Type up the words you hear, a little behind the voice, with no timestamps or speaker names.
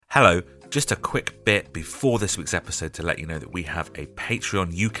Hello, just a quick bit before this week's episode to let you know that we have a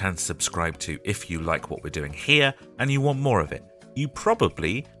Patreon you can subscribe to if you like what we're doing here and you want more of it. You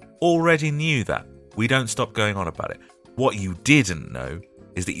probably already knew that. We don't stop going on about it. What you didn't know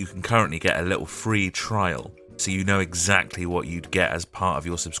is that you can currently get a little free trial, so you know exactly what you'd get as part of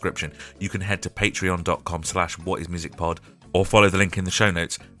your subscription. You can head to patreon.com/whatismusicpod or follow the link in the show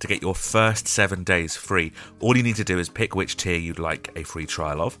notes to get your first 7 days free. All you need to do is pick which tier you'd like a free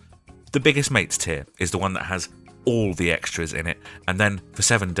trial of. The Biggest Mates tier is the one that has all the extras in it, and then for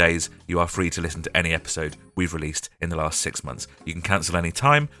 7 days you are free to listen to any episode we've released in the last 6 months. You can cancel any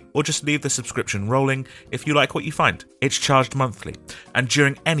time or just leave the subscription rolling if you like what you find. It's charged monthly, and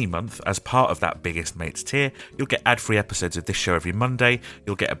during any month, as part of that Biggest Mates tier, you'll get ad-free episodes of this show every Monday,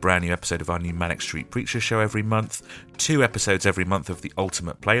 you'll get a brand new episode of our new Manic Street Preacher show every month, 2 episodes every month of the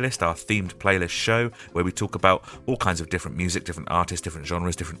Ultimate Playlist, our themed playlist show where we talk about all kinds of different music, different artists, different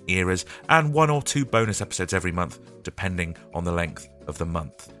genres, different eras, and 1 or 2 bonus episodes every month depending on the length of the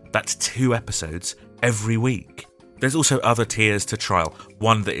month. That's 2 episodes every week. There's also other tiers to trial.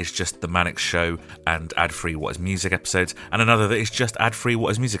 One that is just the Manic Show and ad-free What Is Music episodes, and another that is just ad-free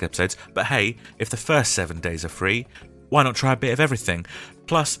What Is Music episodes. But hey, if the first 7 days are free, why not try a bit of everything?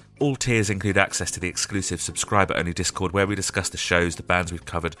 Plus, all tiers include access to the exclusive subscriber-only Discord where we discuss the shows, the bands we've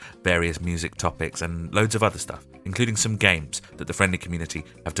covered, various music topics, and loads of other stuff, including some games that the friendly community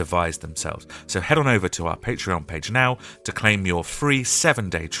have devised themselves. So head on over to our Patreon page now to claim your free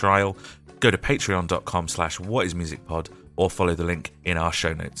 7-day trial. Go to patreon.com/whatismusicpod or follow the link in our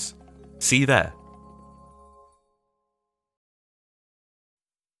show notes. See you there.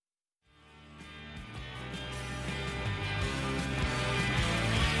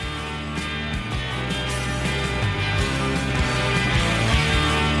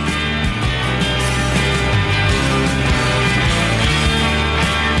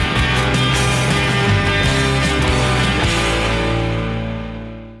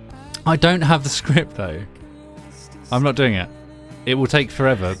 I don't have the script though. I'm not doing it. It will take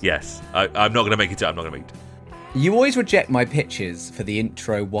forever. Yes, I'm not going to make it do it. I'm not going to make it. You always reject my pitches for the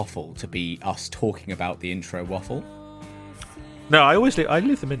intro waffle to be us talking about the intro waffle. No, I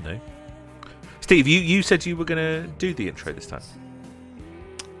leave them in though. Steve, you said you were going to do the intro this time.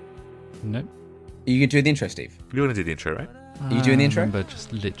 No. Are you going to do the intro, Steve? You're going to do the intro, right? Are you doing the intro? I remember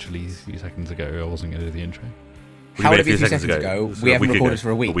just literally a few seconds ago I wasn't going to do the intro. How would it be a few seconds ago? We haven't recorded for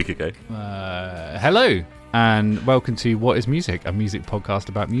a week. A week ago. Hello, and welcome to What Is Music, a music podcast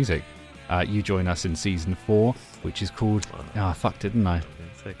about music. You join us in season 4, which is called... Oh, I fucked it, didn't I?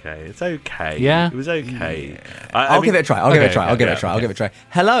 It's okay. It's okay. Yeah? It was okay. Yeah. I'll give it a try. I'll give it a try.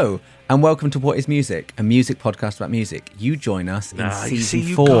 Hello, and welcome to What Is Music, a music podcast about music. You join us in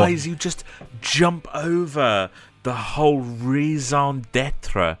season 4. You guys, you just jump over the whole raison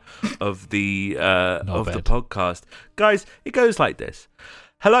d'etre of the podcast. Guys, it goes like this.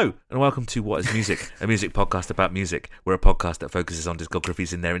 Hello, and welcome to What Is Music, a music podcast about music. We're a podcast that focuses on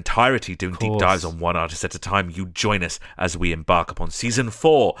discographies in their entirety, doing deep dives on one artist at a time. You join us as we embark upon season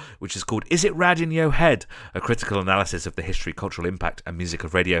 4, which is called Is It Rad in Yo Head? A critical analysis of the history, cultural impact, and music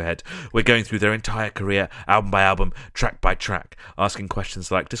of Radiohead. We're going through their entire career, album by album, track by track, asking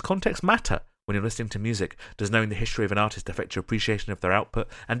questions like, does context matter when you're listening to music? Does knowing the history of an artist affect your appreciation of their output?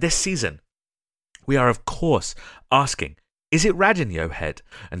 And this season, we are, of course, asking, is it rad in yo head?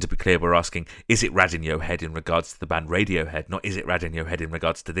 And to be clear, we're asking, is it rad in yo head in regards to the band Radiohead, not is it rad in yo head in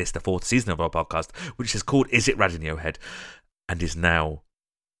regards to this, the 4th season of our podcast, which is called Is It Rad in Yo Head? And is now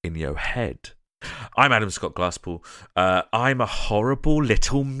in yo head. I'm Adam Scott Glasspool. I'm a horrible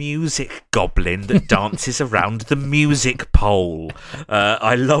little music goblin that dances around the music pole.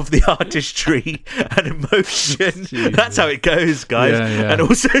 I love the artistry and emotion. Jesus. That's how it goes, guys. Yeah. And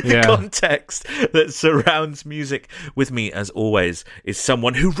also the context that surrounds music. With me, as always, is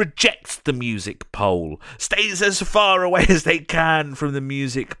someone who rejects the music pole, stays as far away as they can from the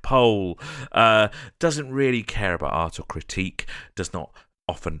music pole, doesn't really care about art or critique, does not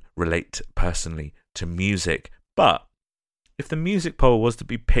often relate personally to music, but if the music pole was to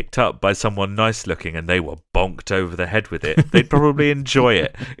be picked up by someone nice looking and they were bonked over the head with it, they'd probably enjoy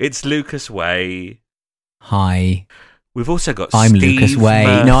it. It's Lucas Way. Hi. We've also got I'm Steve Lucas Way.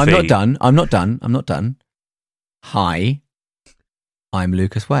 Murphy. No, I'm not done. Hi. I'm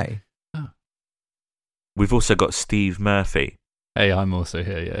Lucas Way. We've also got Steve Murphy. Hey, I'm also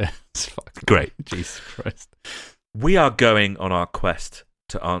here, yeah. It's fucking Great. Jesus Christ. We are going on our quest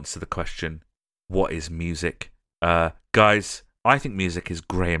to answer the question, what is music? Guys, I think music is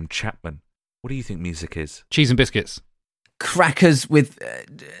Graham Chapman. What do you think music is? Cheese and biscuits. Crackers with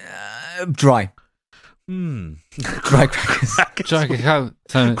dry. Dry crackers.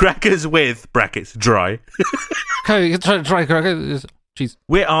 Crackers with brackets dry. Dry crackers. Jeez.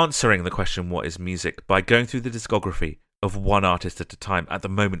 We're answering the question, what is music, by going through the discography of one artist at a time. At the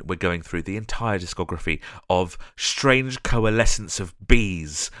moment, we're going through the entire discography of Strange Coalescence of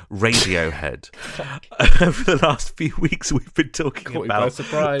Bees, Radiohead. Over the last few weeks, we've been talking about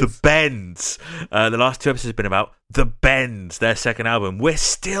The Bends. The last 2 episodes have been about The Bends, their second album. We're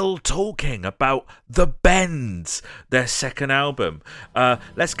still talking about The Bends, their second album.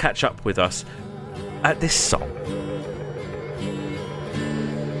 Let's catch up with us at this song.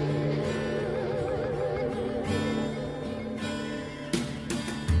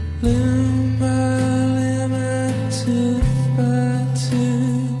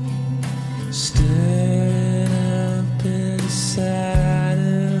 Staring up inside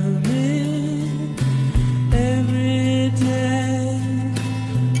of me every day,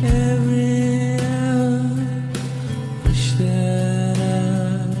 every hour. Wish that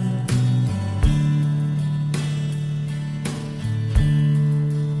I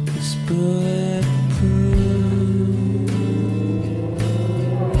was bulletproof.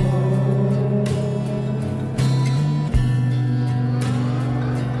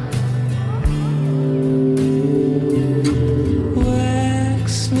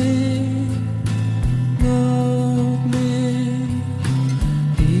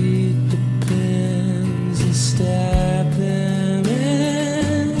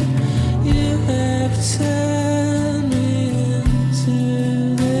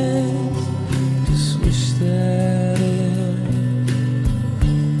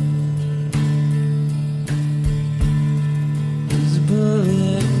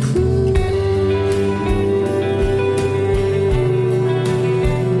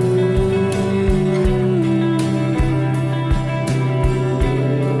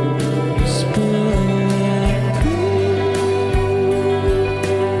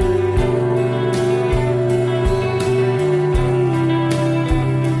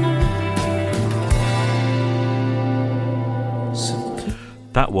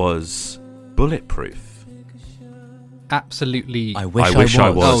 That was Bulletproof. Absolutely. I wish I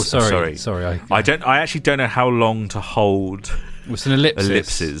was. Oh, sorry. I actually don't know how long to hold It's an ellipsis.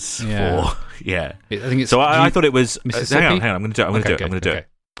 ellipses Yeah. for. Yeah. I think it's. So I thought it was. Mississippi? Hang on. I'm going to do it.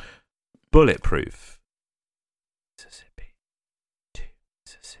 Bulletproof. Mississippi. 2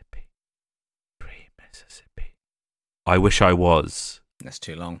 Mississippi. 3 Mississippi. I wish I was. That's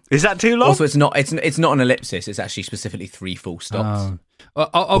too long. Is that too long? Also, it's not an ellipsis. It's actually specifically 3 full stops.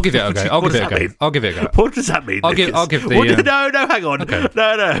 I'll give it a go. I'll give it a go. What does that mean? I'll give the. No, hang on. Okay.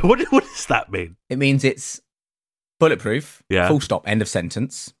 No. What does that mean? It means it's bulletproof. Yeah. Full stop. End of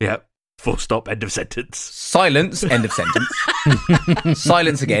sentence. Yeah. Full stop. End of sentence. Silence. End of sentence.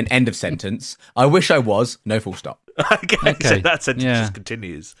 Silence again. End of sentence. I wish I was. No full stop. Okay. So that sentence just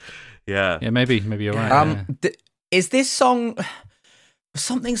continues. Yeah. Yeah. Maybe you're right. Is this song?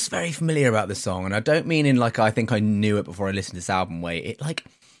 Something's very familiar about this song, and I don't mean in like I think I knew it before I listened to this album way. It like,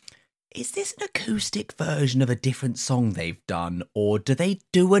 is this an acoustic version of a different song they've done, or do they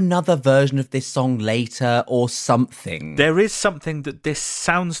do another version of this song later, or something? There is something that this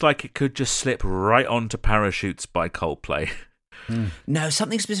sounds like it could just slip right onto Parachutes by Coldplay. No,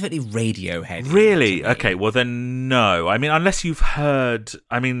 something specifically Radiohead. Really? Okay, well then no. I mean, unless you've heard...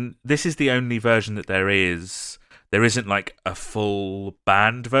 I mean, this is the only version that there is. There isn't like a full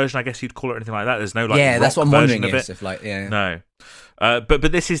band version, I guess you'd call it, or anything like that. There's no like that's what I'm wondering. Of it. If like No.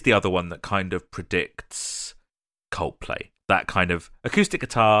 But this is the other one that kind of predicts Coldplay. That kind of acoustic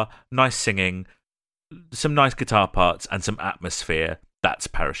guitar, nice singing, some nice guitar parts, and some atmosphere. That's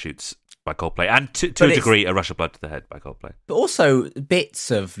Parachutes by Coldplay. And to a degree, A Rush of Blood to the Head by Coldplay. But also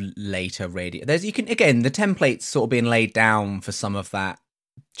bits of later radio. The template's sort of being laid down for some of that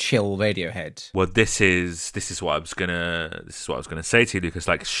chill Radiohead. Well, this is what I was gonna say to you, Lucas.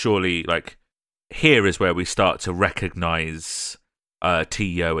 Like, surely, like, here is where we start to recognise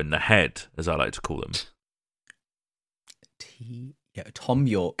T.O. and the Head, as I like to call them. Tom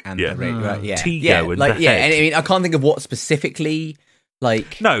York and the radio. T.O. and the Head. And I mean, I can't think of what specifically.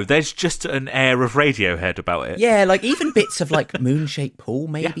 Like, no, there's just an air of Radiohead about it. Yeah, like even bits of like Moonshaped Pool.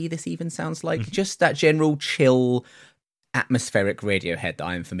 Maybe this even sounds like just that general chill, atmospheric Radiohead that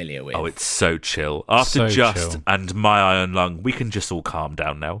I am familiar with. Oh, it's so chill. After chill. And My Iron Lung, we can just all calm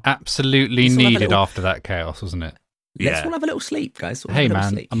down now. Absolutely needed after that chaos, wasn't it? Let's all have a little sleep, guys. Hey,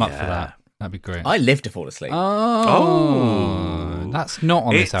 man, I'm up for that. That'd be great. I live to fall asleep. Oh, that's not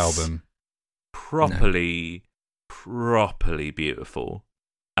on this album. Properly beautiful.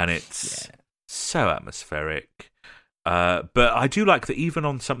 And it's so atmospheric. But I do like that even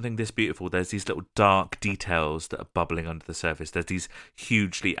on something this beautiful, there's these little dark details that are bubbling under the surface. There's these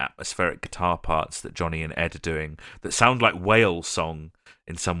hugely atmospheric guitar parts that Johnny and Ed are doing that sound like whale song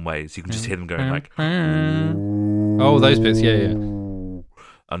in some ways. You can just hear them going like Oh, those bits, yeah.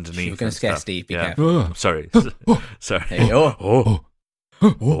 underneath. You're going to scare Steve. Be Yeah. careful. Sorry. Sorry. There you go.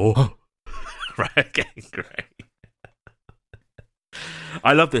 Right, okay, great.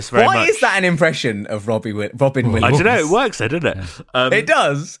 I love this very much. Why is that an impression of Robin Williams? I don't know. It works, though, doesn't it? It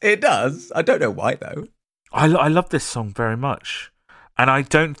does. It does. I don't know why though. I love this song very much. And I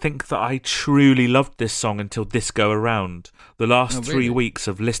don't think that I truly loved this song until this go around. The last 3 weeks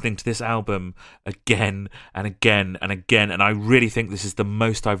of listening to this album again and again and again. And I really think this is the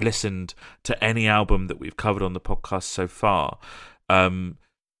most I've listened to any album that we've covered on the podcast so far.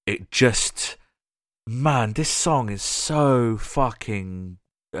 It just... Man, this song is so fucking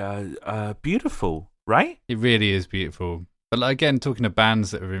beautiful, right? It really is beautiful. But like, again, talking to bands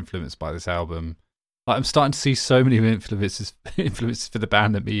that are influenced by this album, like, I'm starting to see so many influences for the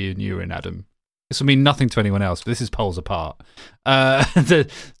band that me and you are in, Adam. This will mean nothing to anyone else, but this is Poles Apart. No. No?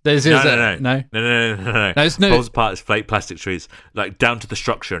 No, it's no. Poles Apart is Flake Plastic Trees, like down to the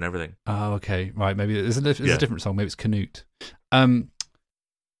structure and everything. Oh, okay, right. Maybe it's a different song. Maybe it's Canute.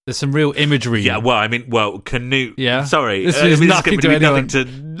 There's some real imagery. Yeah, well, Canute. Yeah, sorry, this means nothing to anyone.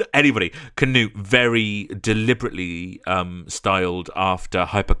 Nothing to anybody. Canute, very deliberately styled after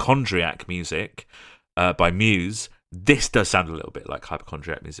Hypochondriac music by Muse. This does sound a little bit like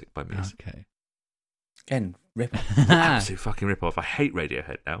Hypochondriac music by Muse. Okay. Again, rip. Absolute fucking rip off. I hate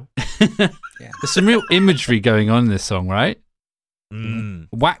Radiohead now. Yeah. There's some real imagery going on in this song, right?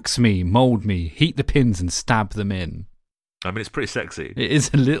 Wax me, mold me, heat the pins and stab them in. I mean, it's pretty sexy. It is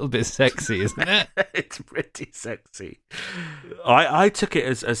a little bit sexy, isn't it? It's pretty sexy. I took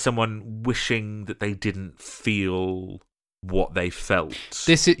it as someone wishing that they didn't feel what they felt.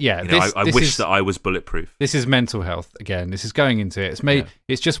 This is I wish that I was bulletproof. This is mental health again. This is going into it.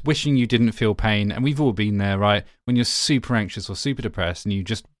 It's just wishing you didn't feel pain, and we've all been there, right? When you're super anxious or super depressed, and you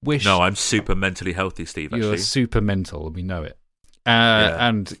just wish. No, I'm super mentally healthy, Steve. You're actually. super mental, and we know it.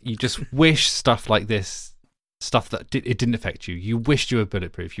 And you just wish stuff like this, stuff that it didn't affect you. You wished you were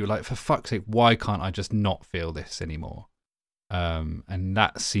bulletproof. You were like, for fuck's sake, why can't I just not feel this anymore? And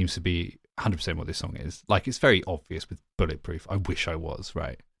that seems to be 100% what this song is. Like, it's very obvious with Bulletproof. I wish I was,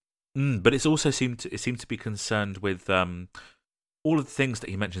 right? But it's also seemed to be concerned with all of the things that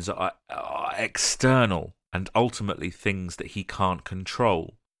he mentions are external and ultimately things that he can't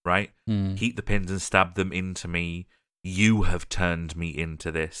control, right? Heat the pins and stab them into me. You have turned me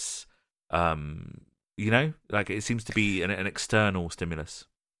into this. Like, it seems to be an external stimulus.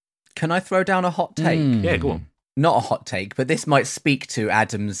 Can I throw down a hot take? Yeah, go on. Not a hot take, but this might speak to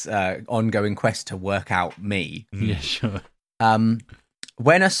Adam's ongoing quest to work out me. Yeah, sure.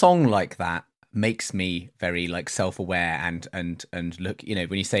 When a song like that makes me very like self-aware and look,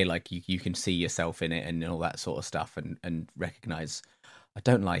 when you say like you can see yourself in it and all that sort of stuff and recognize, I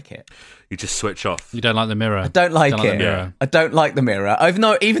don't like it. You just switch off. You don't like the mirror. I don't like it. I don't like the mirror.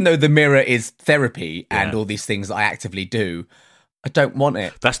 Even though the mirror is therapy and all these things that I actively do, I don't want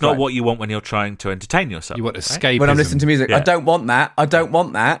it. That's not what you want when you're trying to entertain yourself. You want escapism. When I'm listening to music, I don't want that. I don't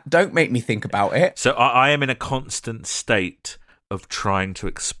want that. Don't make me think about it. So I am in a constant state of trying to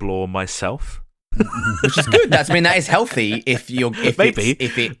explore myself, which is good. That is healthy. If the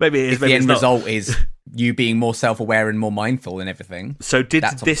end result is you being more self-aware and more mindful and everything. So did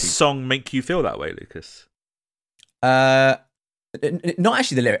this song make you feel that way, Lucas? Not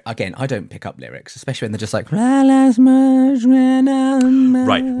actually the lyric. Again, I don't pick up lyrics, especially when they're just like. Right,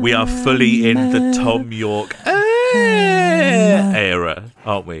 we are fully in the Tom York era,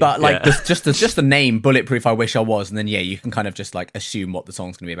 aren't we? But like just the name "Bulletproof," I wish I was, and then you can kind of just like assume what the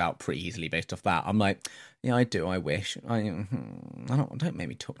song's going to be about pretty easily based off that. I'm like, yeah, I do. I wish. Don't make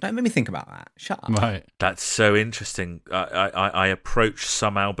me talk. Don't make me think about that. Shut up. Right. That's so interesting. I approach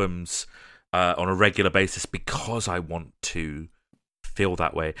some albums on a regular basis because I want to feel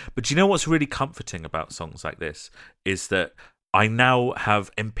that way. But do you know what's really comforting about songs like this is that I now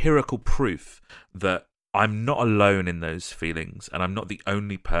have empirical proof that I'm not alone in those feelings and I'm not the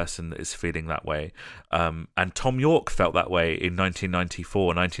only person that is feeling that way. And Tom York felt that way in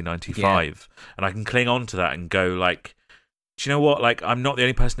 1994, 1995. And I can cling on to that and go like, do you know what? Like, I'm not the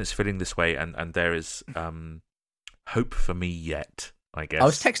only person that's feeling this way and there is hope for me yet. I guess. I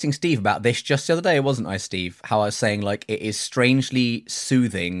was texting Steve about this just the other day, wasn't I, Steve? How I was saying, like, it is strangely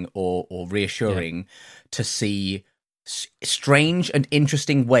soothing or reassuring to see strange and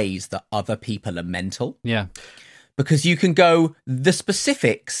interesting ways that other people are mental. Yeah. Because you can go, the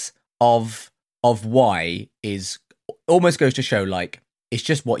specifics of why is almost goes to show, like, it's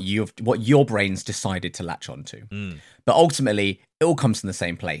just what your brain's decided to latch onto. But ultimately, it all comes from the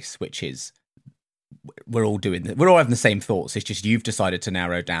same place, which is we're all having the same thoughts. It's just you've decided to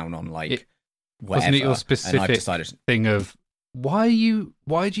narrow down on like whatever. Wasn't it your and I've specific decided thing of why do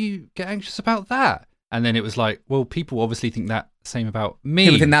you get anxious about that? And then it was like, well, people obviously think that same about me.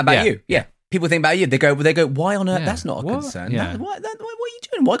 People think that about you. Yeah. People think about you. They go, why on earth? Yeah. That's not a What? concern. Yeah. What are you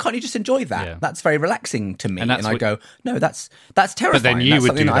doing? Why can't you just enjoy that? Yeah. That's very relaxing to me. And And, that's I what- go, no, that's terrifying. But then you that's would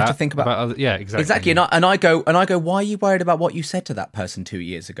something do that I have that to think about. other, yeah, exactly. Exactly. And I go, why are you worried about what you said to that person 2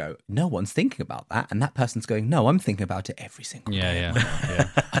 years ago? No one's thinking about that. And that person's going, no, I'm thinking about it every single day. Yeah.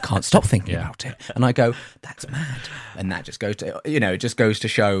 I can't stop thinking Yeah. about it. And I go, that's mad. And that just goes to, it just goes to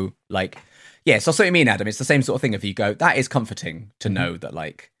show, like, yes, I see what you mean, Adam. It's the same sort of thing. If you go, that is comforting to know that,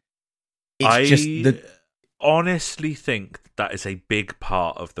 like, it's honestly think that is a big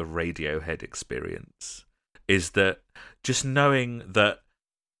part of the Radiohead experience, is that just knowing that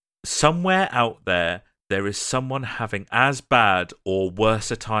somewhere out there is someone having as bad or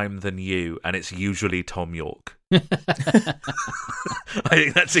worse a time than you, and it's usually Tom York. I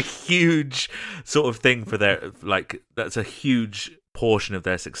think that's a huge sort of thing for their, like, that's a huge portion of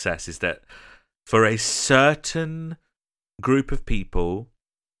their success, is that for a certain group of people,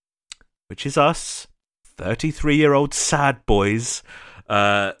 which is us, 33-year-old sad boys,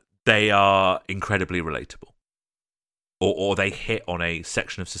 they are incredibly relatable. Or they hit on a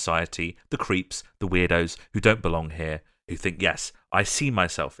section of society, the creeps, the weirdos, who don't belong here, who think, yes, I see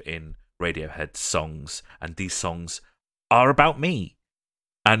myself in Radiohead songs, and these songs are about me.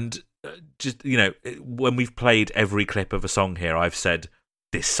 And just, when we've played every clip of a song here, I've said,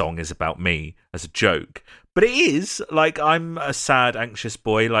 this song is about me, as a joke. But it is, like, I'm a sad, anxious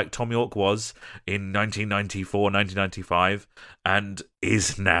boy like Tom York was in 1994, 1995, and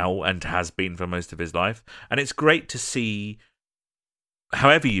is now and has been for most of his life. And it's great to see,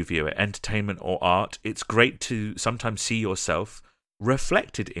 however you view it, entertainment or art, it's great to sometimes see yourself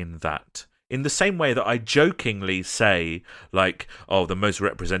reflected in that. In the same way that I jokingly say, like, oh, the most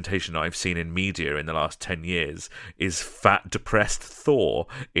representation I've seen in media in the last 10 years is fat, depressed Thor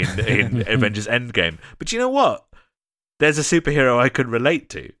in Avengers Endgame. But you know what? There's a superhero I could relate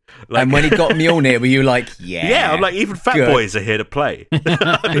to. Like, and when he got Mjolnir, were you like, yeah? Yeah, I'm like, even fat good. boys are here to play.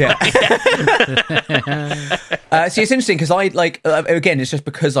 Yeah. See, it's interesting because I like again, it's just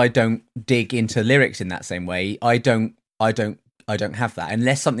because I don't dig into lyrics in that same way. I don't have that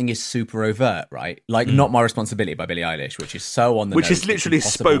unless something is super overt, right? Like "Not My Responsibility" by Billie Eilish, which is so on the Which nose. is literally it's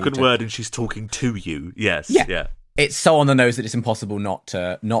impossible spoken to- word, and she's talking to you. Yes. Yeah. It's so on the nose that it's impossible not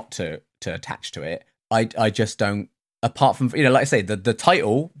to attach to it. I just don't. Apart from, like I say, the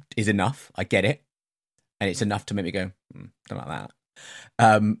title is enough. I get it, and it's enough to make me go, don't like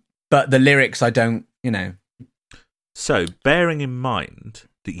that. But the lyrics, I don't. So, bearing in mind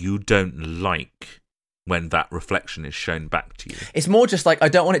that you don't like when that reflection is shown back to you, It's more just like I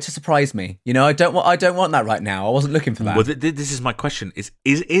don't want it to surprise me. I don't want that right now. I wasn't looking for that. well, this is my question: is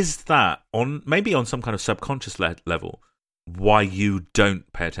that on maybe on some kind of subconscious level why you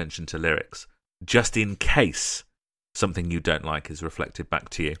don't pay attention to lyrics, just in case something you don't like is reflected back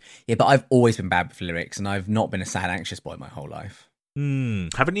to you? Yeah, but I've always been bad with lyrics, and I've not been a sad, anxious boy my whole life.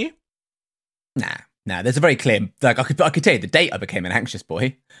 Haven't you? Nah. There's a very clear. Like I could tell you the date I became an anxious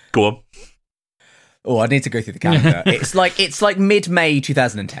boy. Go on. Oh, I need to go through the calendar. it's like mid-May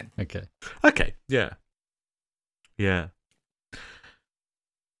 2010. Okay. Yeah.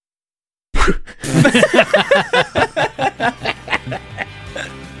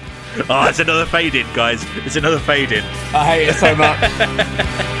 Oh, it's another fade in, guys. It's another fade in. I hate it so much.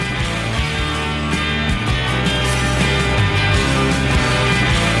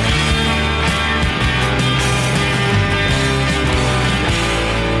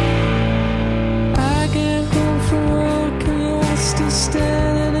 I get home from work and you're still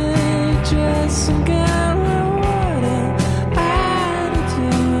standing in a dressing gown. What am I to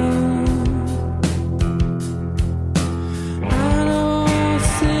do? I know all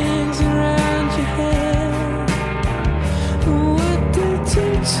things around your head. What did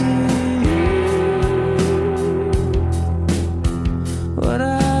you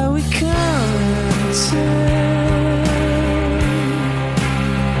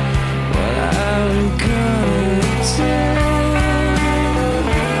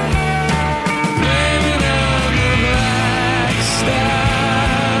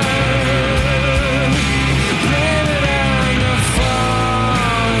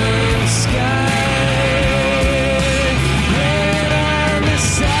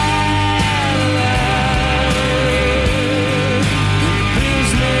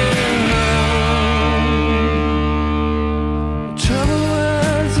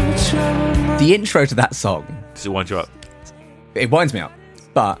the intro to that song, Does it wind you up? it winds me up,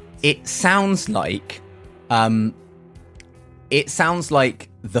 but it sounds like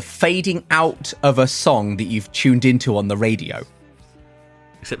the fading out of a song that you've tuned into on the radio.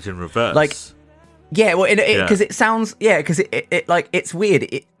 Except in reverse. Like, yeah, well, because it sounds, because it like, it's weird.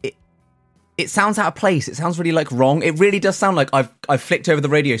 It sounds out of place. It sounds really like wrong. It really does sound like I've flicked over the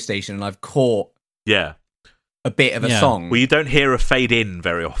radio station and I've caught yeah, a bit of a song. well, you don't hear a fade in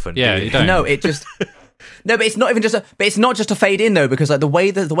very often. Yeah, do you don't. No, it just no, but it's not even just but it's not just a fade in though, because like the way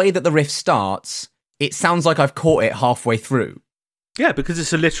that the riff starts, it sounds like I've caught it halfway through. Yeah, because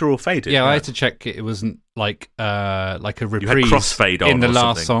it's a literal fade in. Yeah, I had to check it wasn't like a reprise crossfade on in the or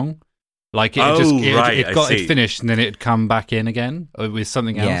last something. song. Like it it finished and then it'd come back in again with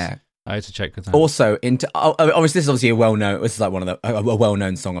something else. Yeah. I had to check with that. Also, obviously, this is obviously a well-known. This is like one of a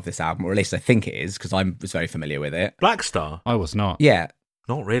well-known song of this album, or at least I think it is, because I was very familiar with it. Black Star? I was not. Yeah.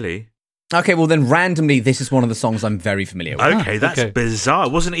 Not really. Okay, well then, randomly, this is one of the songs I'm very familiar with. Okay, that's bizarre.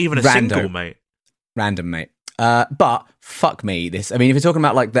 It wasn't even a Rando. single, mate. Random, mate. But fuck me, this. I mean, if you're talking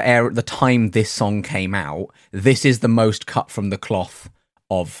about like the time this song came out, this is the most cut from the cloth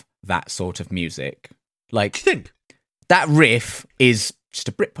of that sort of music. Like, Do you think? that riff is just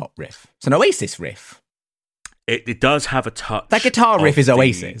a Britpop riff. It's an Oasis riff. It does have a touch. That guitar riff of is the-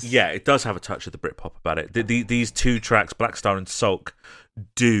 Oasis. Yeah, it does have a touch of the Britpop about it. These two tracks, Black Star and Sulk,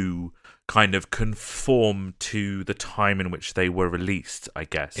 do kind of conform to the time in which they were released, I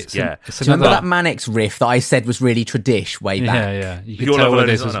guess. It's Do you remember another- that Mannix riff that I said was really tradish way back? Yeah. You could Your tell Level where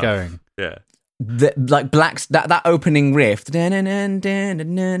Only this Not was Enough. going. Yeah. Like that opening riff.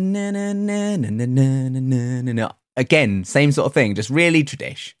 Again, same sort of thing, just really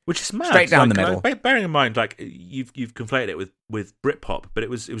tradish. Which is mad. Straight down the middle. Bearing in mind, like you've conflated it with Britpop, but it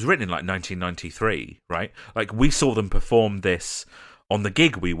was written in like 1993, right? Like we saw them perform this on the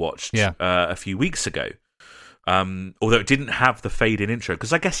gig we watched a few weeks ago. Although it didn't have the fade in intro,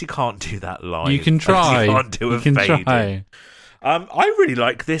 because I guess you can't do that live. You can try. You can't do a fade in. I really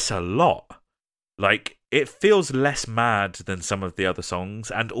like this a lot. Like, it feels less mad than some of the other songs,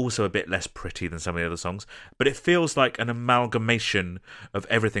 and also a bit less pretty than some of the other songs, but it feels like an amalgamation of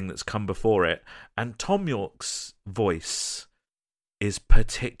everything that's come before it. And Tom York's voice is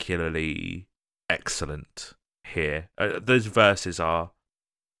particularly excellent here. Those verses are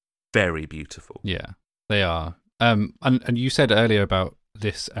very beautiful. Yeah, they are. And you said earlier about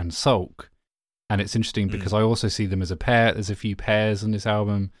this and Sulk, and it's interesting because I also see them as a pair. There's a few pairs on this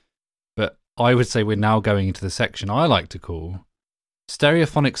album, but I would say we're now going into the section I like to call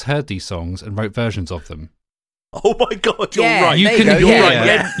Stereophonics heard these songs and wrote versions of them. Oh my God, you're Yeah, right. there you go, You're yeah. right,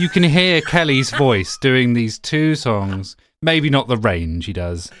 yeah. You can hear Kelly's voice doing these two songs. Maybe not the range he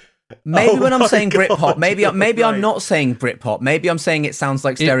does. Maybe Oh when I'm my saying God, Britpop, maybe you're I'm right. not saying Britpop. Maybe I'm saying it sounds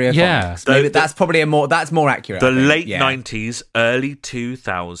like Stereophonics. yeah. Maybe The- that's probably that's more accurate. The I think. late Yeah. 90s, early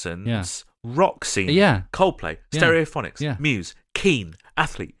 2000s rock scene. Yeah. Coldplay, Yeah. Stereophonics, Yeah. Muse, Keen,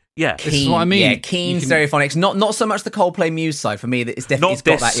 Athlete. Yeah. This is what I mean. Yeah, Keen, You can- Stereophonics. Not so much the Coldplay Muse side for me. It's definitely Not it's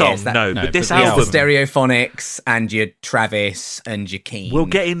got this that. song, yeah, it's that, no, No, but this but the It's album. the Stereophonics and your Travis and your Keen. We'll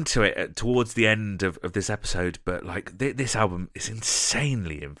get into it towards the end of this episode, but like this album is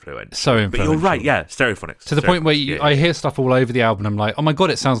insanely influential. So But influential. you're right, yeah, Stereophonics. To the point where Yeah. I hear stuff all over the album and I'm like, oh my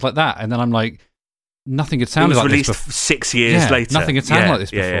God, it sounds like that. And then I'm like, nothing had It sounded was like released this before. 6 years later. Nothing had sounded Yeah, like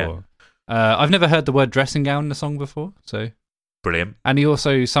this yeah, before. yeah. I've never heard the word dressing gown in a song before. Brilliant. And he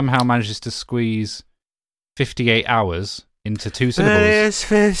also somehow manages to squeeze 58 hours into 2 syllables.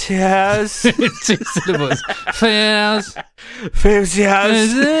 50 hours. 2 syllables. 50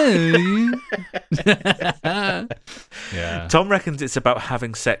 hours. Yeah. Tom reckons it's about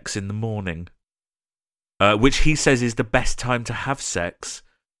having sex in the morning, which he says is the best time to have sex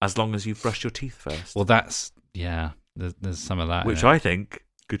as long as you've brushed your teeth first. Well, that's, there's some of that. Which in it. I think,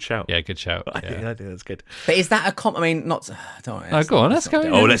 good shout. Yeah, good shout. I think Yeah. that's good. But is that a I mean, not. Don't worry, Go on, let's go.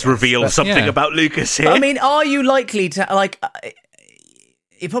 not- Oh, let's reveal But- something yeah. about Lucas here. But, I mean, are you likely to like?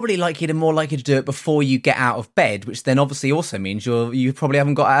 You're probably more likely to do it before you get out of bed, which then obviously also means you probably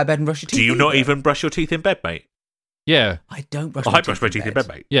haven't got out of bed and brushed your teeth. Do you not either. even brush your teeth in bed, mate? Yeah. I don't brush. I brush my teeth in bed,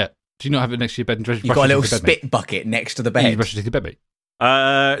 mate. Yeah. Do you not have it next to your bed and brush You've got a little your teeth in bed, spit bucket next to the mate? You bed. brush your teeth in bed,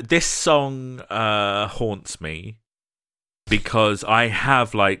 mate. This song haunts me because I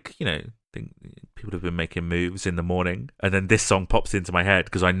have, like, think people have been making moves in the morning, and then this song pops into my head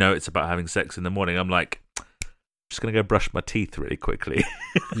because I know it's about having sex in the morning. I'm like, I'm just gonna go brush my teeth really quickly.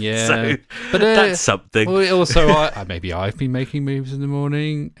 Yeah. So But, that's something. Well, also, maybe I've been making moves in the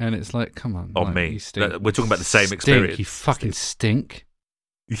morning, and it's like, come on. On like, me. you stink. We're talking about the same Stink, experience. You fucking stink.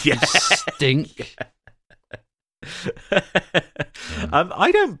 Yeah. You stink.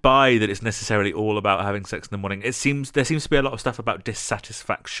 I don't buy that it's necessarily all about having sex in the morning. There seems to be a lot of stuff about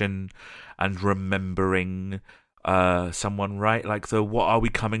dissatisfaction and remembering someone, right? Like the what are we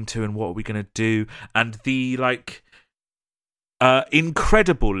coming to and what are we going to do, and the like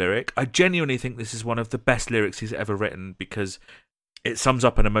incredible lyric. I genuinely think this is one of the best lyrics he's ever written because it sums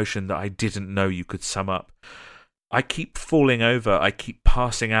up an emotion that I didn't know you could sum up. I keep falling over, I keep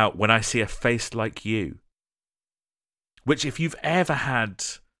passing out when I see a face like you. Which, if you've ever had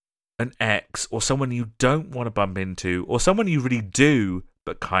an ex or someone you don't want to bump into, or someone you really do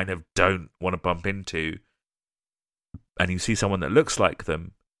but kind of don't want to bump into, and you see someone that looks like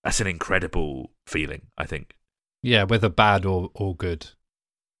them, that's an incredible feeling, I think. Yeah, whether bad or good.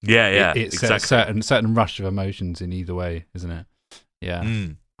 Yeah, It's exactly. a certain rush of emotions in either way, isn't it? Yeah.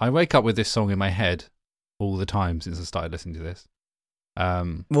 I wake up with this song in my head all the time since I started listening to this.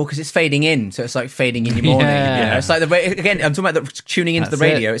 Well, because it's fading in, so it's like fading in your morning. Yeah. You know? It's like again, I'm talking about tuning into That's the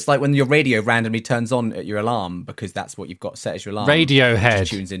radio. it. It's like when your radio randomly turns on at your alarm because that's what you've got set as your alarm. Radiohead. It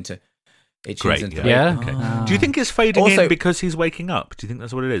tunes into. Great, Into yeah. the Yeah? radio. Okay. Do you think it's fading Also- in because he's waking up? Do you think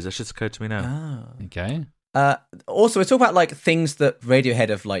that's what it is? That's just occurred to me now. Okay. Also, we talk about like things that Radiohead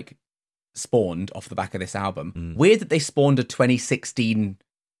have like spawned off the back of this album. Weird that they spawned a 2016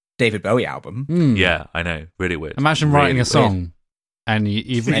 David Bowie album. Yeah, I know. Really weird. Imagine Really writing a weird. song and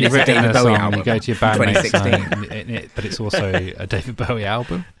you've And it's a written David a Bowie song and album you go to your from bandmate's 2016. but it's also a David Bowie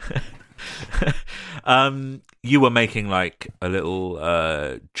album. You were making like a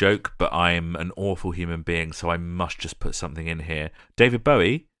little joke, but I'm an awful human being, so I must just put something in here. David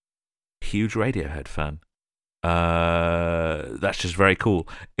Bowie, huge Radiohead fan. That's just very cool.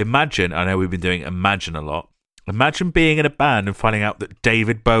 Imagine, I know we've been doing Imagine a lot. Imagine being in a band and finding out that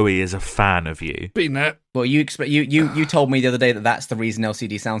David Bowie is a fan of you. Been there. Well, you told me the other day that that's the reason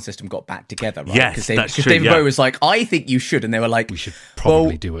LCD Sound System got back together, right? Yes, that's true, David yeah. Bowie was like, I think you should, and they were like, We should probably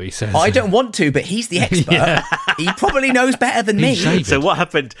well, do what he says. I don't want to, but he's the expert. Yeah. He probably knows better than me. He's David. So what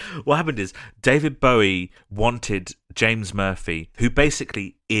happened is David Bowie wanted James Murphy, who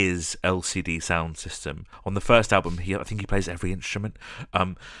basically is LCD Sound System. On the first album, I think he plays every instrument.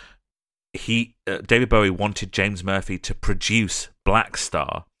 David Bowie wanted James Murphy to produce Black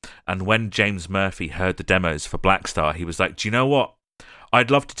Star, and when James Murphy heard the demos for Black Star, he was like, do you know what? I'd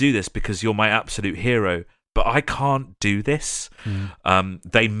love to do this because you're my absolute hero, but I can't do this.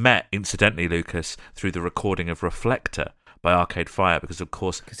 They met, incidentally, Lucas, through the recording of Reflector by Arcade Fire, because of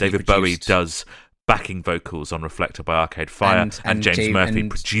course David Bowie does backing vocals on Reflector by Arcade Fire, and James Murphy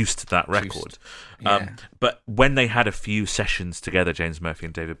produced that record. Yeah. But when they had a few sessions together, James Murphy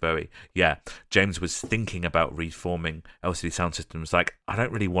and David Bowie, James was thinking about reforming LCD Sound System. Was like, I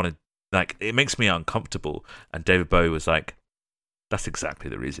don't really want to, like, it makes me uncomfortable. And David Bowie was like, that's exactly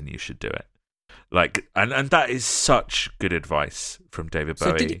the reason you should do it. Like, and that is such good advice from David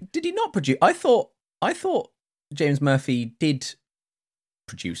Bowie. So did he not produce? I thought James Murphy did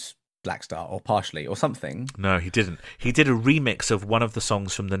produce Black Star, or partially, or something. No, he didn't. He did a remix of one of the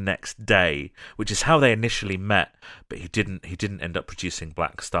songs from The Next Day, which is how they initially met, but he didn't end up producing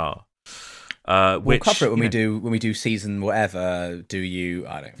Black Star. We'll cover it when we do season whatever. Do you?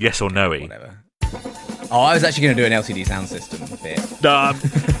 I don't. Yes or no-y. Whatever. Oh, I was actually going to do an LCD Sound System bit. No, I'm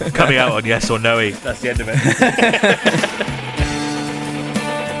coming out on yes or no-y. That's the end of it.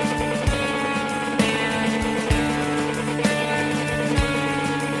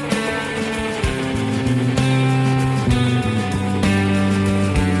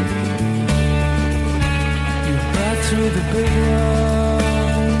 Through the big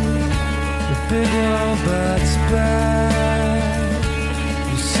wall bites back.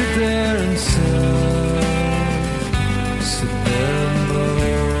 You sit there and sit there and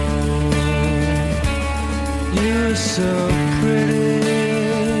moan. You're so pretty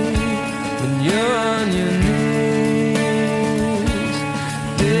when you're on your knees,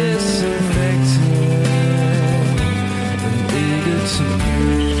 disaffected and eager to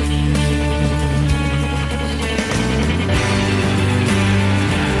breathe.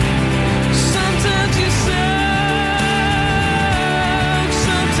 Sometimes you sound,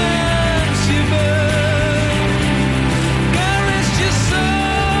 sometimes you burn. God rest your soul.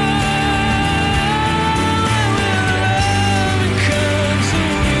 When love becomes a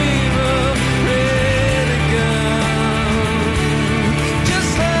river, ready to go.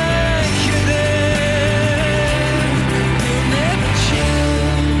 Just like you're there, you'll never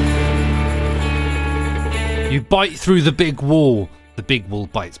change. You bite through the big wall. The big wall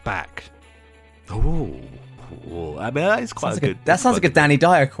bites back. Ooh. I mean, that is quite good. That sounds like a Danny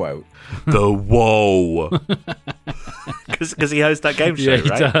Dyer quote. The whoa. because he hosts that game show, Yeah, he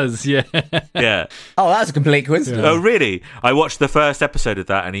right? does. Yeah. Yeah. Oh, that's a complete coincidence. Oh, really? I watched the first episode of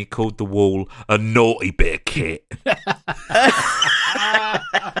that, and he called the wall a naughty bit of kit.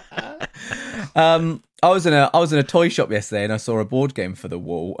 I was in a toy shop yesterday and I saw a board game for the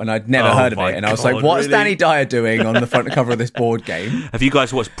wall and I'd never Oh heard of my it, and I was God, like, "What's really? Danny Dyer doing on the front cover of this board game?" Have you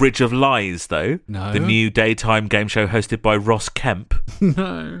guys watched Bridge of Lies, though? No. The new daytime game show hosted by Ross Kemp.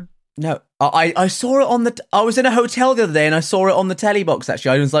 No. No, I saw it on the. I was in a hotel the other day and I saw it on the telly box.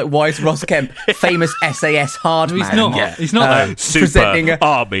 Actually, I was like, "Why is Ross Kemp, famous SAS hard No, he's man?" not. Yeah. He's not. though. Super presenting a-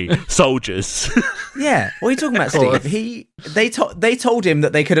 army soldiers. Yeah, what are you talking about, Steve? They told him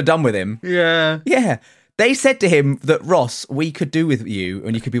that they could have done with him. Yeah. Yeah, they said to him that, Ross, we could do with you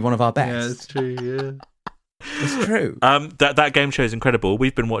and you could be one of our Yeah, best. it's true. Yeah. It's true. That game show is incredible.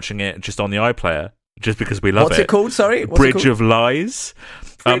 We've been watching it just on the iPlayer, just because we love What's it called? Sorry, What's it Bridge called? of Lies.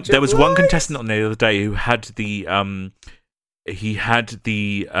 Bridge There of was one Lies. contestant on there the other day who had the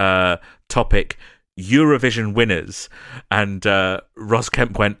topic Eurovision winners, and Ross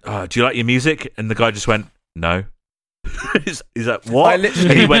Kemp went, "Oh, do you like your music?" And the guy just went, "No." He's like, "What?" I literally-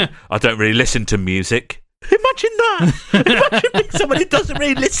 And he went, "I don't really listen to music." Imagine that. Imagine being someone who doesn't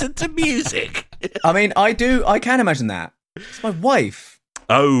really listen to music. I mean, I do. I can imagine that. It's my wife.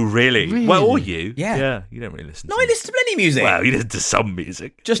 Oh, really? Really? Well, or you. Yeah. Yeah, you don't really listen No, to I listen to plenty of music. Well, you listen to some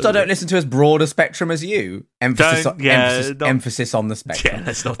music. Just I don't listen to as broad a spectrum as you. Emphasis, Don't- on, yeah, emphasis, not- emphasis on the spectrum. Yeah,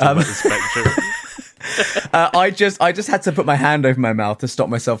 let's not talk about the spectrum. I just had to put my hand over my mouth to stop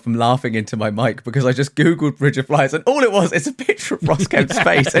myself from laughing into my mic because I just googled Bridge of Lies and all it was is a picture of Ross Kemp's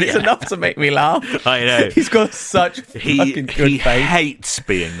face and it's enough to make me laugh. I know. He's got such fucking good he face. hates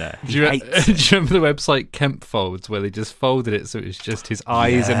being there. He Do you, hates. do you remember the website Kemp Folds where they just folded it so it was just his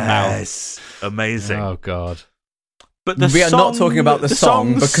eyes and mouth? Yes, amazing. Oh God. But the We are not talking about the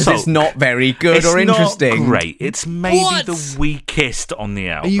song because it's sunk. not very good It's or not interesting. great. It's maybe What? the weakest on the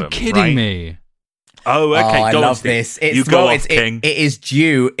Are album. you kidding right? me? Oh, okay. Oh, I go on, love Steve. this. It's, you go well, off, it's, King. it is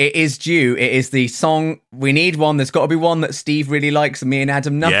due. It is due. It is the song. We need one. There's got to be one that Steve really likes and me and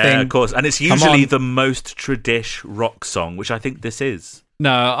Adam nothing. Yeah, of course. And it's Come usually on. the most tradish rock song, which I think this is.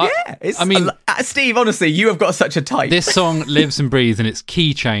 No, Yeah, it's, I mean, Steve, honestly, you have got such a type. this song lives and breathes in its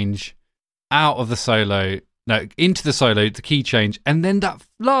key change out of the solo, no, into the solo, the key change, and then that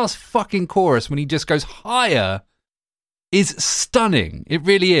last fucking chorus when he just goes higher is stunning. It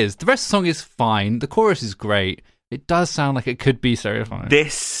really is. The rest of the song is fine. The chorus is great. It does sound like it could be stereophonic.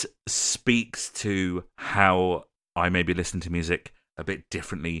 This speaks to how I maybe listen to music a bit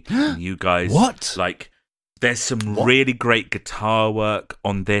differently than you guys. What? Like, there's some really great guitar work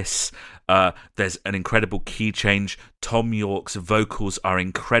on this. There's an incredible key change. Tom York's vocals are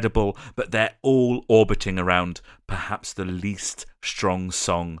incredible, but they're all orbiting around perhaps the least strong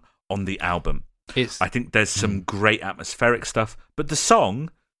song on the album. It's I think there's some great atmospheric stuff, but the song,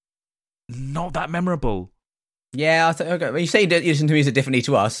 not that memorable. Yeah, okay. When you say you listen to music differently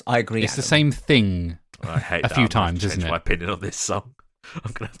to us, I agree. it's the Adam. same thing. I hate A that. few I'm gonna have times, to isn't change it? my opinion on this song.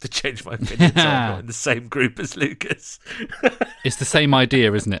 I'm going to have to change my opinion so I'm not in the same group as Lucas. It's the same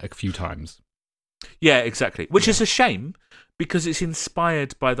idea, isn't it? A few times. Yeah, exactly. Which is a shame because it's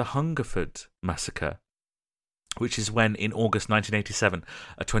inspired by the Hungerford massacre, which is when, in August 1987,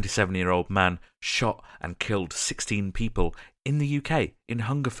 a 27-year-old man shot and killed 16 people in the UK, in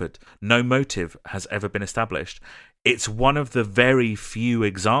Hungerford. No motive has ever been established. It's one of the very few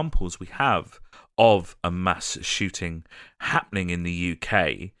examples we have of a mass shooting happening in the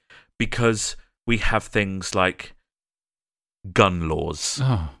UK because we have things like gun laws.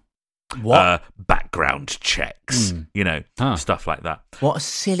 Oh, What? Background checks, stuff like that. What a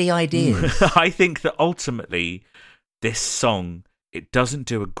silly idea. I think that ultimately this song, it doesn't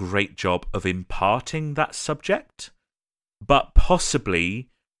do a great job of imparting that subject, but possibly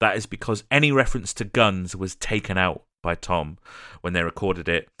that is because any reference to guns was taken out by Tom when they recorded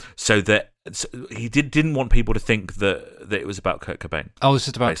it, so that he didn't want people to think that it was about Kurt Cobain. I was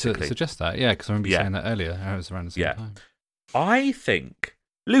just about Basically. to suggest that. Yeah, because I remember you Yeah. saying that earlier. How it was around the same Yeah. time. I think,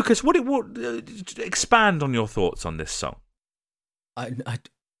 Lucas, what expand on your thoughts on this song?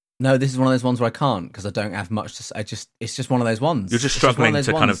 No, this is one of those ones where I can't because I don't have much to say. It's just one of those ones. You're just It's one of struggling those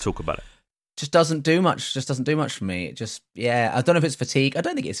to kind of ones. talk about it. Just doesn't do much. Just doesn't do much for me. It just, yeah. I don't know if it's fatigue. I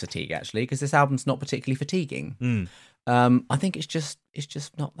don't think it's fatigue actually because this album's not particularly fatiguing. Mm. I think it's just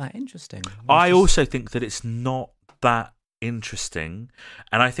not that interesting. I also think that it's not that interesting,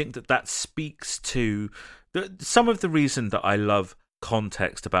 and I think that speaks to some of the reason that I love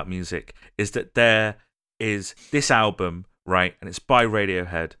context about music is that there is this album, right, and it's by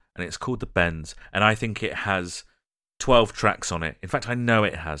Radiohead, and it's called The Bends, and I think it has 12 tracks on it. In fact, I know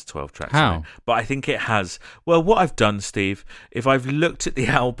it has 12 tracks How? on it. But I think it has. Well, what I've done, Steve, if I've looked at the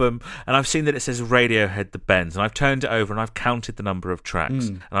album and I've seen that it says Radiohead The Bends, and I've turned it over and I've counted the number of tracks,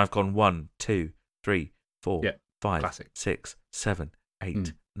 and I've gone 1, 2, 3, 4, Yeah. 5, Classic. 6, 7,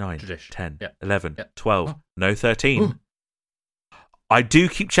 8, 9, Tradition. 10, Yeah. 11, Yeah. 12, Oh. no 13. Ooh. I do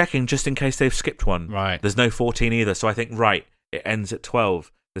keep checking just in case they've skipped one. Right. There's no 14 either, so I think, right, it ends at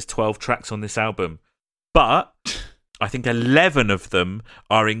 12. There's 12 tracks on this album. But I think 11 of them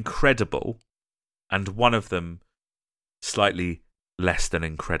are incredible, and one of them slightly less than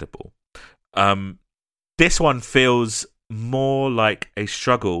incredible. This one feels more like a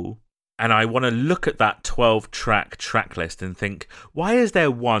struggle, and I want to look at that 12-track list and think, why is there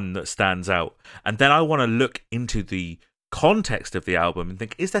one that stands out? And then I want to look into the context of the album and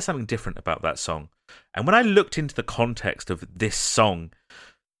think, is there something different about that song? And when I looked into the context of this song,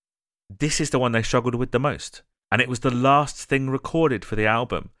 this is the one they struggled with the most. And it was the last thing recorded for the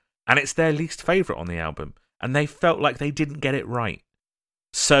album. And it's their least favourite on the album. And they felt like they didn't get it right.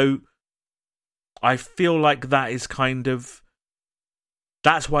 So I feel like that is kind of...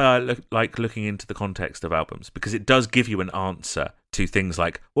 That's why I like looking into the context of albums, because it does give you an answer to things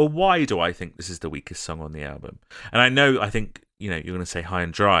like, well, why do I think this is the weakest song on the album? And I think, you're going to say High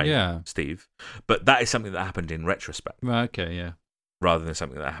and Dry, Yeah. Steve, but that is something that happened in retrospect Right, okay, yeah. rather than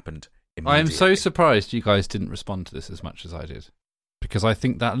something that happened I am immediately. so surprised you guys didn't respond to this as much as I did, because I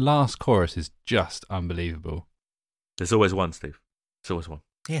think that last chorus is just unbelievable. There's always one, Steve. There's always one.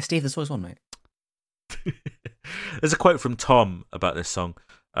 Yeah, Steve, there's always one, mate. There's a quote from Tom about this song.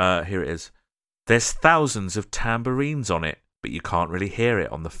 Here it is. There's thousands of tambourines on it, but you can't really hear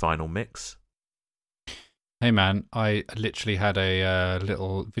it on the final mix. Hey man, I literally had a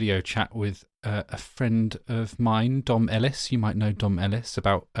little video chat with a friend of mine, Dom Ellis. You might know Dom Ellis,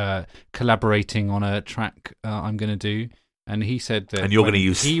 about collaborating on a track I'm going to do. And he said that... And you're going to when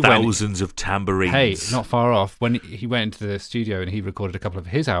use he thousands of tambourines. Hey, not far off. When he went into the studio and he recorded a couple of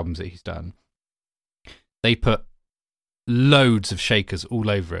his albums that he's done, they put loads of shakers all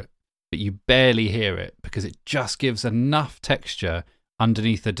over it, but you barely hear it because it just gives enough texture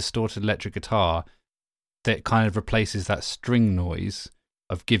underneath a distorted electric guitar that kind of replaces that string noise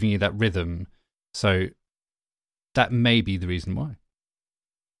of giving you that rhythm. So that may be the reason why.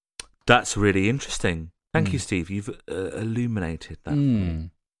 That's really interesting. Thank you, Steve. You've illuminated that. For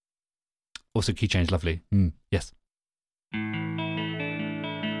me. Also, key change, lovely. Yes.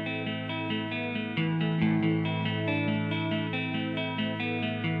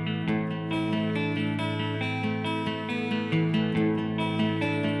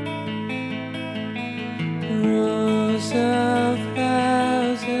 Rows of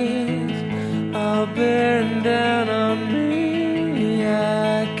houses all bearing down on me.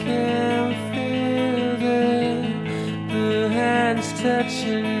 I can feel the hands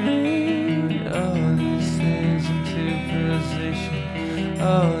touching me. All these things into position.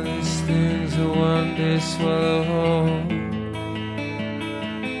 All these things will one day swallow whole.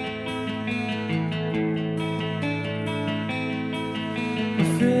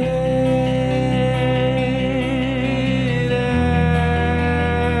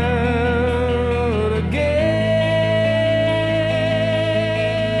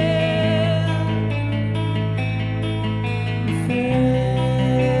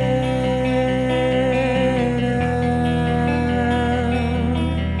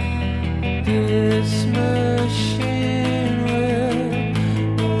 This machine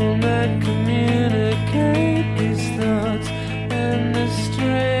will not communicate these thoughts and the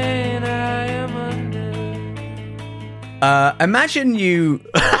strain I am under. Imagine you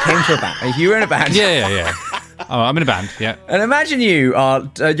came to a band. You were in a band. Yeah. Oh, I'm in a band, yeah. And imagine you are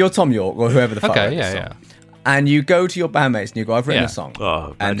you're Tom York or whoever the fuck. Okay, wrote this yeah. song. And you go to your bandmates and you go, I've written Yeah. a song.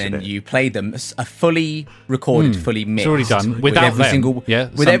 Oh, and imagine then it. you play them a fully recorded, fully mixed. already done, with without every them. single Yeah,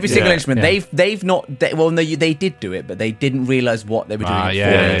 with some- every single yeah, instrument. yeah. They've not they did do it, but they didn't realise what they were doing it Yeah,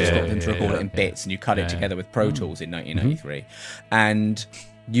 for. yeah, They just yeah, got them to yeah, record yeah, it in yeah. bits, and you cut it Yeah. together with Pro Tools in 1993. And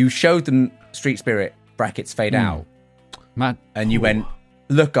you showed them Street Spirit brackets Fade Out, Matt, and you went,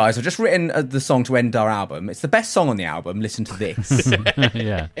 look guys, I've just written the song to end our album. It's the best song on the album. Listen to this.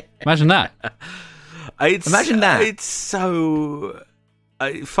 yeah. Imagine that. Imagine that. It's so...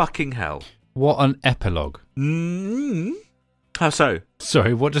 fucking hell. What an epilogue. How so?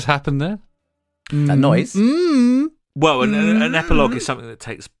 Sorry, what just happened there? That noise. Well, an epilogue is something that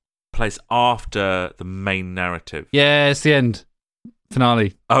takes place after the main narrative. Yeah, it's the end.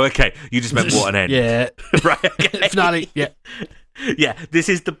 Finale. Oh, okay. You just meant what an end. Yeah. Right, okay. Finale, yeah. Yeah, this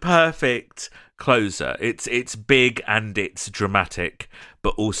is the perfect closer. It's big and it's dramatic,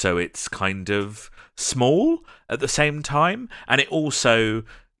 but also it's kind of small at the same time. And it also,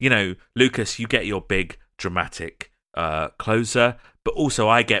 Lucas, you get your big dramatic closer, but also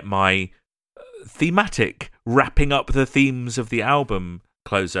I get my thematic wrapping up the themes of the album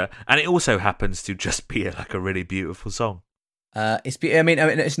closer, and it also happens to just be like a really beautiful song.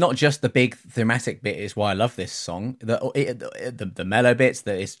 It's not just the big thematic bit is why I love this song. The mellow bits.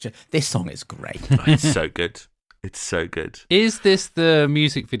 This song is great. It's so good. It's so good. Is this the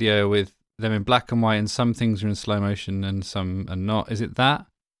music video with them in black and white, and some things are in slow motion and some are not? Is it that?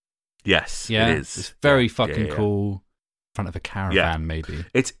 Yes, yeah, it is. It's very fucking cool. In front of a caravan, maybe.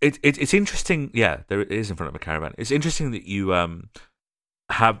 It's interesting. Yeah, it is in front of a caravan. It's interesting that you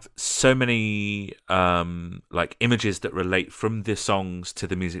have so many like images that relate from the songs to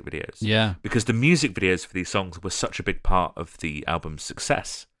the music videos. Yeah, because the music videos for these songs were such a big part of the album's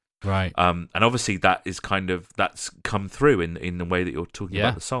success. Right. And obviously that's come through in the way that you're talking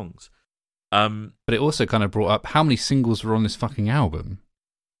about the songs. But it also kind of brought up how many singles were on this fucking album.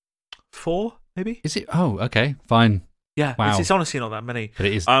 4, maybe? Is it? Oh, okay, fine. Yeah, wow. It's honestly not that many. But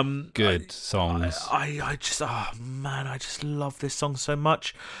it is good songs. I just love this song so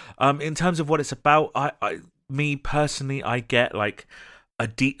much. In terms of what it's about, me personally, I get like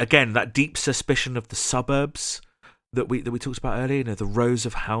that deep suspicion of the suburbs that we talked about earlier. The rows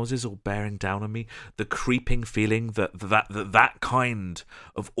of houses all bearing down on me, the creeping feeling that kind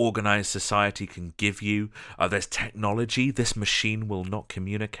of organized society can give you. There's technology this machine will not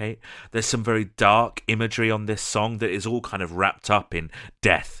communicate. There's some very dark imagery on this song that is all kind of wrapped up in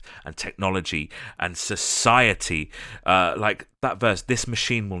death and technology and society. Like that verse, this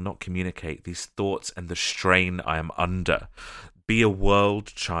machine will not communicate these thoughts and the strain I am under. Be a world,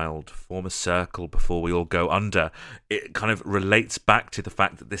 child, form a circle before we all go under. It kind of relates back to the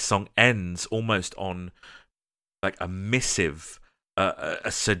fact that this song ends almost on like a missive,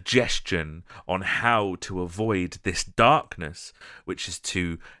 a suggestion on how to avoid this darkness, which is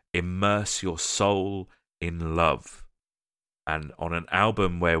to immerse your soul in love. And on an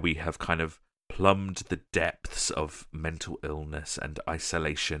album where we have kind of plumbed the depths of mental illness and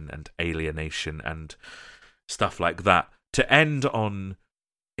isolation and alienation and stuff like that, to end on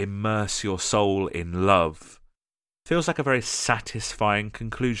immerse your soul in love feels like a very satisfying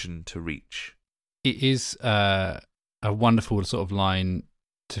conclusion to reach. It is a wonderful sort of line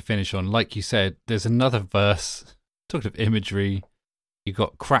to finish on. Like you said, there's another verse, talking of imagery. You've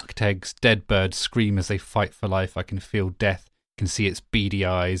got cracked eggs, dead birds scream as they fight for life. I can feel death, can see its beady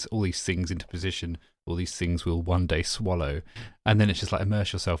eyes, all these things into position. All these things will one day swallow. And then it's just like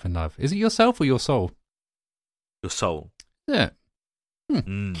immerse yourself in love. Is it yourself or your soul? Your soul. Yeah.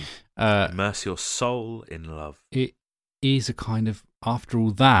 Immerse your soul in love. It is a kind of, after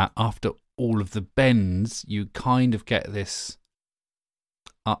all that, after all of the bends, you kind of get this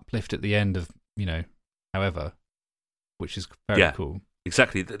uplift at the end of, however, which is very cool.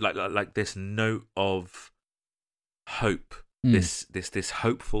 Exactly. Like this note of hope, this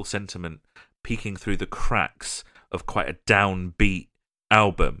hopeful sentiment peeking through the cracks of quite a downbeat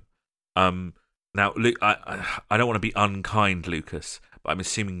album. Now, Luke, I don't want to be unkind, Lucas, but I'm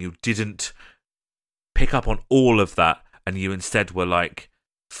assuming you didn't pick up on all of that, and you instead were like,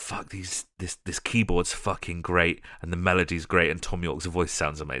 "Fuck this keyboard's fucking great, and the melody's great, and Thom Yorke's voice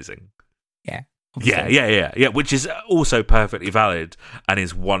sounds amazing." Yeah. Yeah, which is also perfectly valid and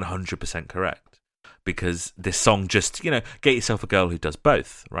is 100% correct, because this song just, get yourself a girl who does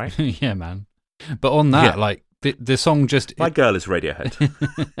both, right? Yeah, man. But on that, like the song just, my girl is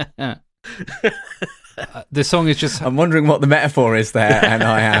Radiohead. The song is just... I'm wondering what the metaphor is there, and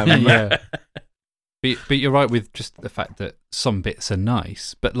I am... Yeah. But you're right with just the fact that some bits are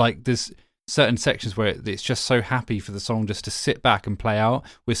nice, but like there's certain sections where it's just so happy for the song just to sit back and play out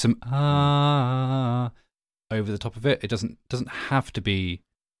with some over the top of it. It doesn't have to be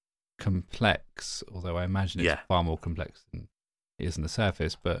complex, although I imagine it's far more complex than it is on the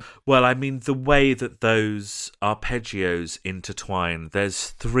surface. But well, I mean, the way that those arpeggios intertwine, there's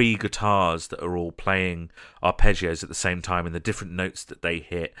 3 guitars that are all playing arpeggios at the same time, and the different notes that they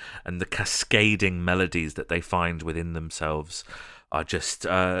hit and the cascading melodies that they find within themselves are just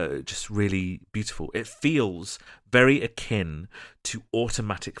really beautiful. It feels very akin to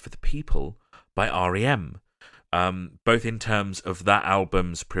Automatic for the People by R.E.M., both in terms of that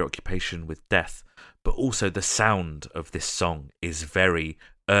album's preoccupation with death, but also the sound of this song is very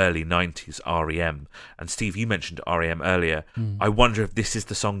early 90s R.E.M. And Steve, you mentioned R.E.M. earlier. I wonder if this is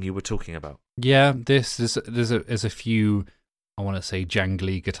the song you were talking about. Yeah, there's a few, I want to say,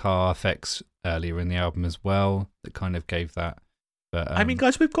 jangly guitar effects earlier in the album as well that kind of gave that. But I mean,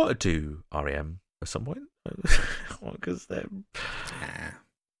 guys, we've got to do R.E.M. at some point because they're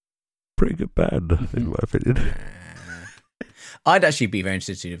pretty good band, I think, in my opinion. I'd actually be very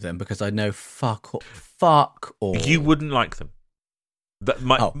interested in them because I know fuck all. You wouldn't like them.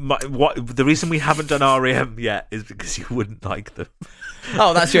 The reason we haven't done REM yet is because you wouldn't like them.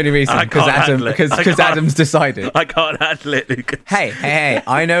 Oh, that's the only reason. Because Adam's decided. I can't handle it, Lucas. Hey!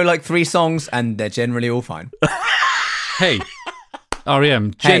 I know like 3 songs, and they're generally all fine. Hey,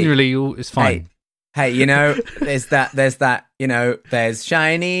 REM generally is fine. Hey, there's that. There's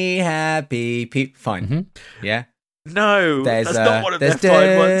shiny happy people. Fine. Mm-hmm. Yeah. No, that's not one of their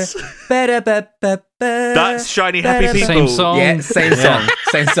 5 ones. That's That's shiny happy people. Same song. Yeah, same song.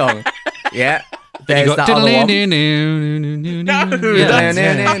 Same song. Yeah. There's You got that other one.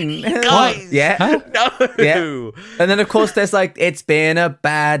 Guys. Yeah. No. Yeah. And then, of course, there's like, it's been a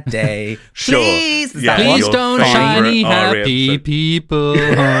bad day. Sure. Please. Yeah. That one. Please don't Favourite shiny REM happy song. people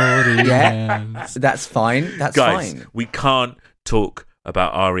holding Yeah. hands. That's fine. That's Guys, fine. we can't talk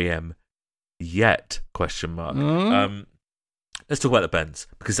about REM yet? ? Let's talk about the Bends,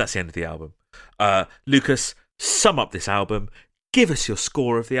 because that's the end of the album. Lucas, sum up this album. Give us your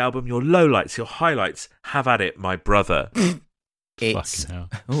score of the album, your lowlights, your highlights. Have at it, my brother. It's Fucking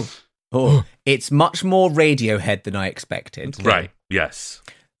hell. it's much more Radiohead than I expected. Right, yes.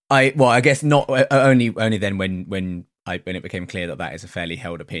 I guess not only then when it became clear that is a fairly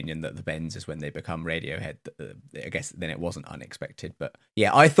held opinion that the Bends is when they become Radiohead. I guess then it wasn't unexpected, but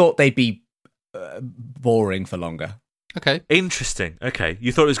yeah, I thought they'd be boring for longer. Okay. Interesting. Okay.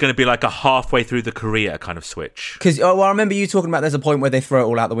 You thought it was going to be like a halfway through the career kind of switch. Because I remember you talking about there's a point where they throw it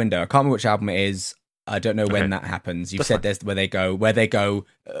all out the window. I can't remember which album it is. I don't know when that happens. You've That's said fine. there's where they go,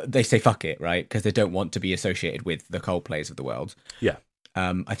 they say fuck it, right? Because they don't want to be associated with the Coldplays of the world. Yeah.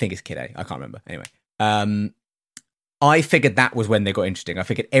 I think it's Kid A. I can't remember. Anyway, I figured that was when they got interesting. I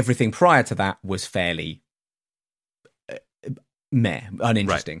figured everything prior to that was fairly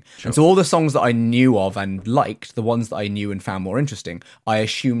uninteresting. Right, sure. And so all the songs that I knew of and liked, the ones that I knew and found more interesting, I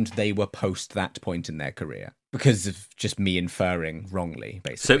assumed they were post that point in their career because of just me inferring wrongly, So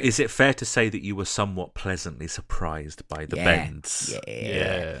basically. is it fair to say that you were somewhat pleasantly surprised by the Bends?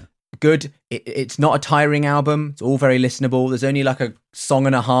 Yeah. Good. It's not a tiring album. It's all very listenable. There's only like a song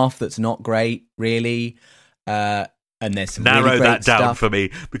and a half that's not great, really. And there's some Narrow really great that down stuff. for me,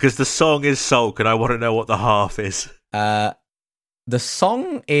 because the song is Sulk and I want to know what the half is. The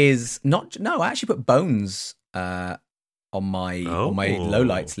song is not. No, I actually put Bones on my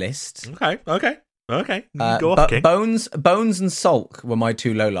lowlights list. Okay. Go off, But King. Bones and Sulk were my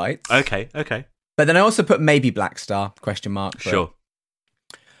 2 lowlights. Okay. But then I also put maybe Black Star ? But, Sure.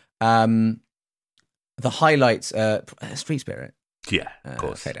 The highlights, Street Spirit. Yeah, of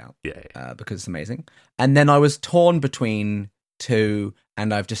course. Fade Out. Yeah. Because it's amazing. And then I was torn between 2,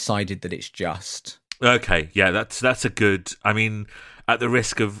 and I've decided that it's Just. Okay, yeah, that's a good. I mean, at the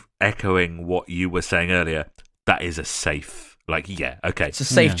risk of echoing what you were saying earlier, that is a safe. Like, yeah, okay. It's a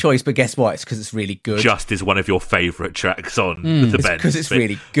safe choice, but guess what? It's because it's really good. Just is one of your favourite tracks on the Bends. Because it's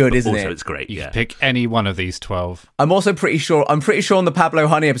really good, isn't also, it? it's great. You Yeah. can pick any one of these 12. I'm also pretty sure on the Pablo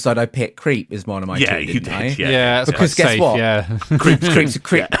Honey episode, I picked Creep as one of my 2, You didn't did. I? Yeah. That's Because quite guess safe, what? Yeah. Creep's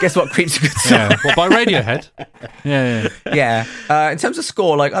Guess what? Creep's a good song. Yeah. What, by Radiohead? Yeah. Yeah. In terms of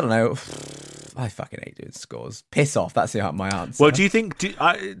score, like, I don't know. I fucking hate doing scores. Piss off. That's my answer. Well, do you think?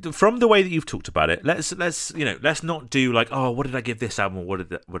 From the way that you've talked about it, let's not do like, oh, what did I give this album? Or what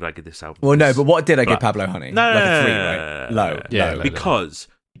did I give this album? Well, no, but what did I give But- Pablo Honey? No, like no, a 3, no, right? no, Low. Yeah, low. low. Because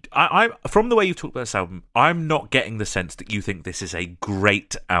I from the way you've talked about this album, I'm not getting the sense that you think this is a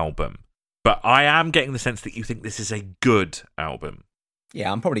great album, but I am getting the sense that you think this is a good album.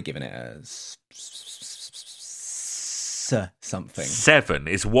 Yeah, I'm probably giving it a something. 7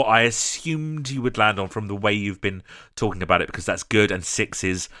 is what I assumed you would land on from the way you've been talking about it, because that's good, and 6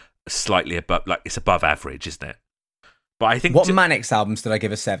 is slightly above, like it's above average, isn't it? But I think What Mannix albums did I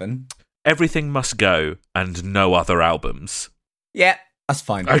give a 7? Everything Must Go and No Other Albums. Yeah, that's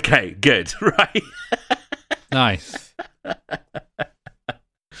fine. Okay, good, right? Nice. But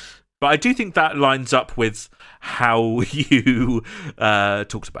I do think that lines up with how you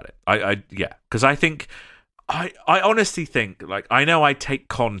talked about it. Because I think I honestly think, like, I know I take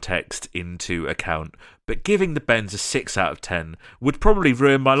context into account, but giving the Bends a 6 out of 10 would probably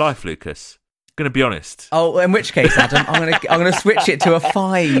ruin my life, Lucas. Going to be honest. Oh, in which case, Adam, I'm gonna switch it to a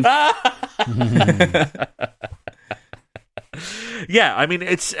 5. Yeah, I mean,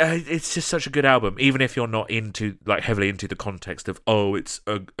 it's just such a good album, even if you're not heavily into the context of, oh, it's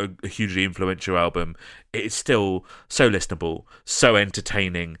a hugely influential album. It's still so listenable, so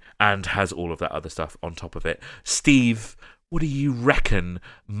entertaining, and has all of that other stuff on top of it. Steve, what do you reckon,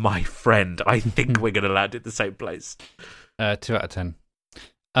 my friend? I think we're going to land at the same place. 2 out of 10.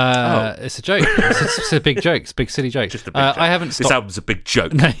 It's a joke. It's a big joke. It's a big silly joke. Just a big joke. I haven't This stopped. album's a big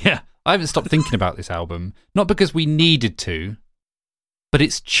joke. No, yeah, I haven't stopped thinking about this album. Not because we needed to, but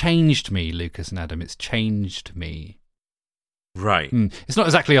it's changed me, Lucas and Adam. It's changed me. Right. It's not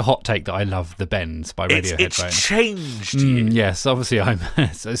exactly a hot take that I love The Bends by Radiohead. It's changed you. Yes, obviously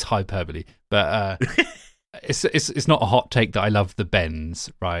it's hyperbole, but it's not a hot take that I love The Bends,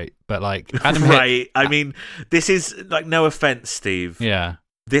 right? But like Adam right. I mean, this is like, no offense, Steve. Yeah.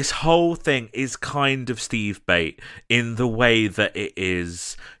 This whole thing is kind of Steve bait in the way that it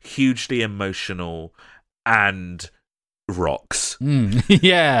is hugely emotional and rocks.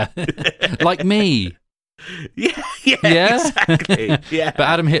 Yeah. Like me. Yeah, Yeah? exactly. Yeah. But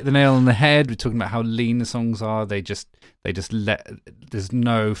Adam hit the nail on the head. We're talking about how lean the songs are. They just let, there's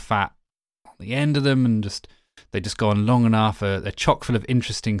no fat on the end of them, and they just go on long enough. They're chock full of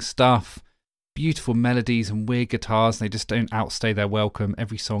interesting stuff, beautiful melodies and weird guitars, and they just don't outstay their welcome.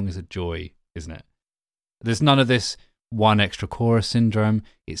 Every song is a joy, isn't it? There's none of this one extra chorus syndrome.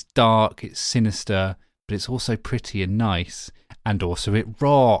 It's dark, it's sinister, but it's also pretty and nice. And also it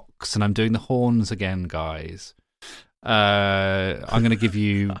rocks. And I'm doing the horns again, guys. I'm going to give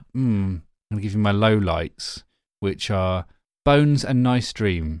you my lowlights, which are Bones and Nice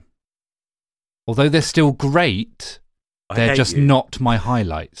Dream. Although they're still great, they're just not my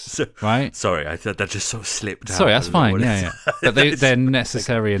highlights, right? Sorry, I thought that just sort of slipped out. Sorry, that's fine. Yeah. But they're It's-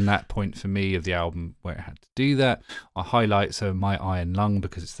 necessary in that point for me of the album where it had to do that. Our highlights are My Iron Lung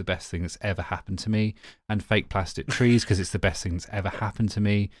because it's the best thing that's ever happened to me, and Fake Plastic Trees because it's the best thing that's ever happened to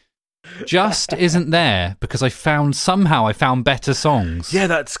me. Just isn't there because I found better songs. Yeah,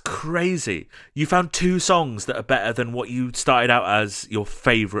 that's crazy. You found 2 songs that are better than what you started out as your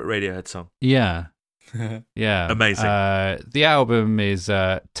favourite Radiohead song. Yeah. Yeah. Amazing. The album is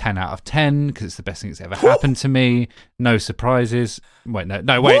 10 out of 10 because it's the best thing that's ever happened to me. No surprises. Wait.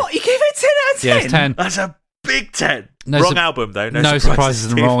 What? You gave it 10 out of 10? Yeah, it's 10. That's a big 10. No Wrong sup- album, though. No surprises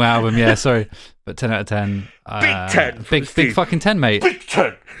in the Steve. wrong album. Yeah, sorry. But 10 out of 10. Big 10 Big Steve. fucking 10, mate. Big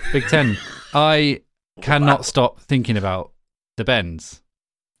 10. Big 10. I cannot stop thinking about The Bends.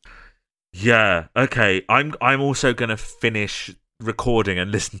 Yeah, okay. I'm also going to finish recording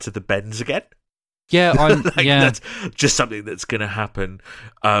and listen to the Bends again. Yeah, That's just something that's going to happen.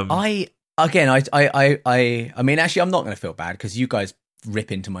 I mean, actually, I'm not going to feel bad because you guys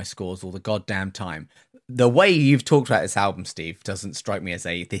rip into my scores all the goddamn time. The way you've talked about this album, Steve, doesn't strike me as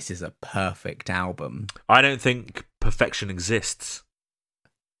this is a perfect album. I don't think perfection exists.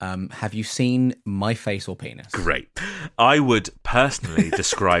 Have you seen My Face or Penis? Great. I would personally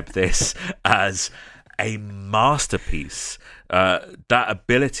describe this as a masterpiece. That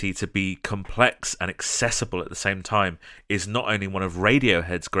ability to be complex and accessible at the same time is not only one of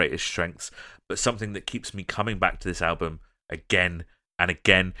Radiohead's greatest strengths, but something that keeps me coming back to this album again and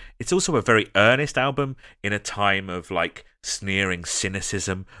again. It's also a very earnest album in a time of like sneering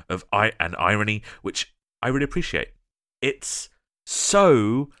cynicism and irony, which I really appreciate. It's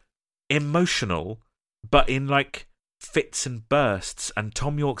so emotional, but in like fits and bursts, and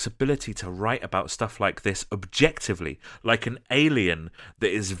Tom York's ability to write about stuff like this objectively, like an alien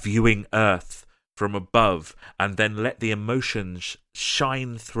that is viewing Earth from above, and then let the emotions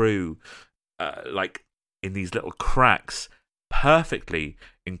shine through, like in these little cracks, perfectly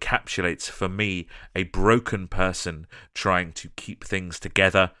encapsulates for me a broken person trying to keep things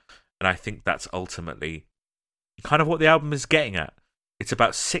together. And I think that's ultimately kind of what the album is getting at. It's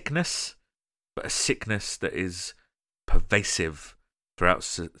about sickness, but a sickness that is pervasive throughout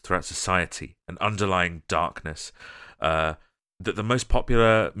society, an underlying darkness that the most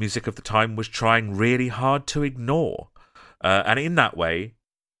popular music of the time was trying really hard to ignore. And in that way,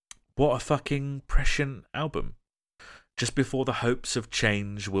 what a fucking prescient album. Just before the hopes of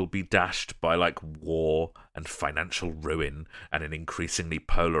change will be dashed by like war and financial ruin and an increasingly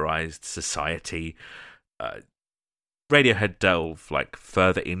polarized society, Radiohead delve like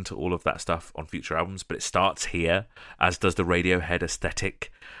further into all of that stuff on future albums, but it starts here, as does the Radiohead aesthetic.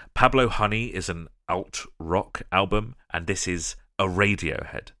 Pablo Honey is an alt rock album, and this is a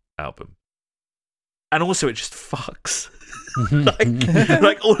Radiohead album. And also, it just fucks.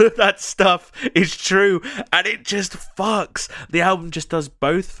 like all of that stuff is true, and it just fucks. The album just does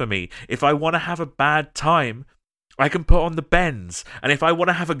both for me. If I want to have a bad time, I can put on the Bends, and if I want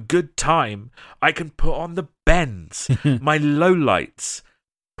to have a good time, I can put on the Bends. My lowlights,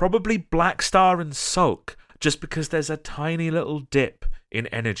 probably Black Star and Sulk, just because there's a tiny little dip in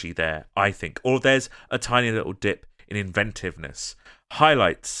energy there, I think, or there's a tiny little dip in inventiveness.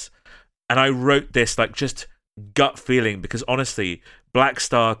 Highlights, and I wrote this like just gut feeling, because honestly, Black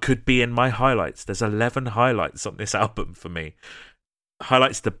Star could be in my highlights. There's 11 highlights on this album for me.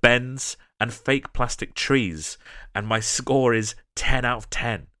 highlights the bends and fake plastic trees, and my score is 10 out of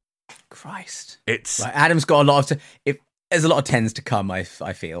 10. Christ. It's Right, Adam's got a lot of... there's a lot of 10s to come, I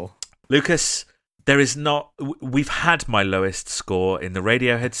feel. Lucas, there is not... We've had my lowest score in the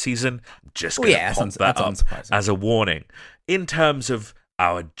Radiohead season. Just going to pop that up unsurprising. as a warning. In terms of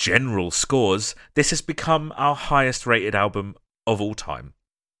our general scores, this has become our highest rated album of all time.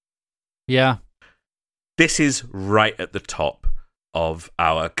 Yeah. This is right at the top of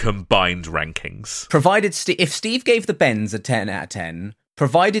our combined rankings. Provided if Steve gave the Bends a 10 out of 10,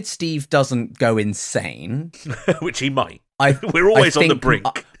 provided Steve doesn't go insane... Which he might. We're always on the brink.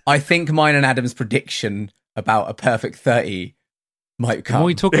 I think mine and Adam's prediction about a perfect 30 might come. The more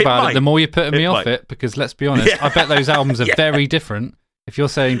you talk about it, the more you're putting me off it, because let's be honest, I bet those albums are very different. If you're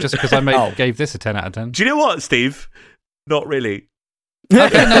saying just because I gave this a 10 out of 10. Do you know what, Steve? Not really.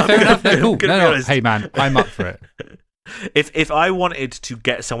 Okay, no, fair enough. No, cool. No. Hey, man, I'm up for it. If I wanted to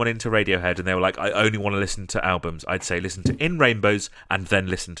get someone into Radiohead and they were like, I only want to listen to albums, I'd say listen to In Rainbows and then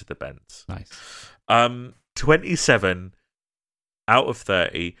listen to the Bends. Nice. 27 out of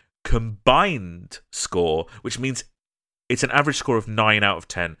 30 combined score, which means it's an average score of 9 out of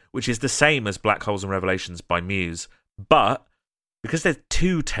 10, which is the same as Black Holes and Revelations by Muse. But because there's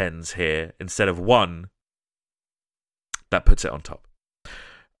 2 10s here instead of 1, that puts it on top.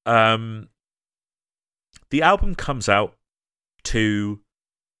 The album comes out to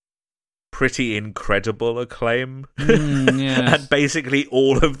pretty incredible acclaim. Yes. And basically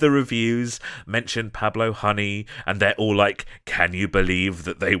all of the reviews mention Pablo Honey, and they're all like, can you believe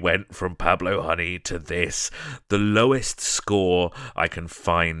that they went from Pablo Honey to this? The lowest score I can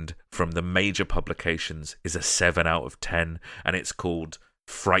find from the major publications is a 7 out of 10, and it's called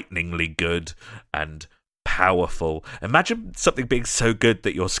Frighteningly Good and Powerful. Imagine something being so good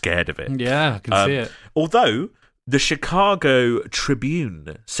that you're scared of it. Yeah, I can see it. Although the Chicago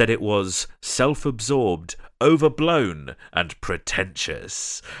Tribune said it was self-absorbed, overblown, and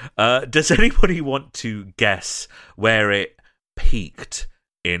pretentious. Does anybody want to guess where it peaked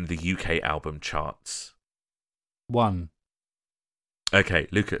in the UK album charts? 1. Okay,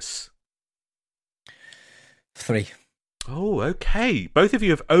 Lucas. 3. Oh, okay. Both of you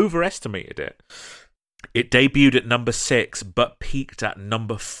have overestimated it. It debuted at number 6, but peaked at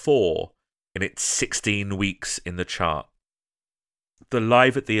number 4 in its 16 weeks in the chart. The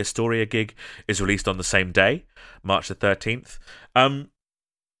Live at the Astoria gig is released on the same day, March the 13th.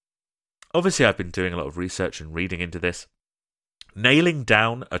 Obviously, I've been doing a lot of research and reading into this. Nailing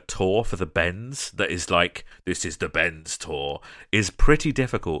down a tour for the Bends that is like, this is the Bends tour, is pretty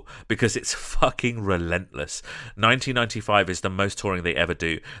difficult because it's fucking relentless. 1995 is the most touring they ever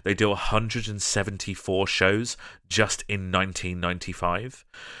do. They do 174 shows just in 1995.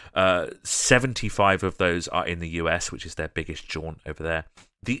 75 of those are in the US, which is their biggest jaunt over there.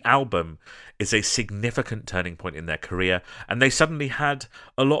 The album is a significant turning point in their career, and they suddenly had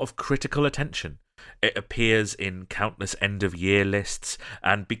a lot of critical attention. It appears in countless end-of-year lists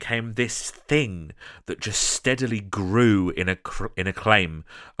and became this thing that just steadily grew in acclaim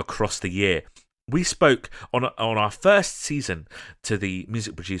across the year. We spoke on our first season to the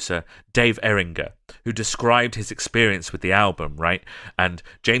music producer Dave Ehringer, who described his experience with the album, right? And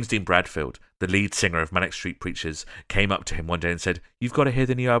James Dean Bradfield, the lead singer of Manic Street Preachers, came up to him one day and said, "You've got to hear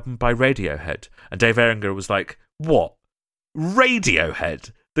the new album by Radiohead." And Dave Ehringer was like, "What?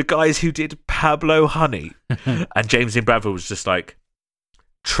 Radiohead? The guys who did Pablo Honey?" And James Dean Bradfield was just like,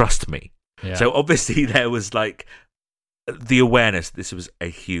 "Trust me." Yeah. So obviously there was like the awareness. This was a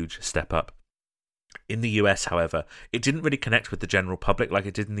huge step up. In the US, however, it didn't really connect with the general public like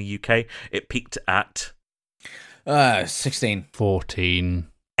it did in the UK. It peaked at 16. 14.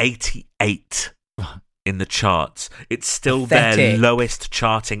 88 in the charts. It's still Pathetic. Their lowest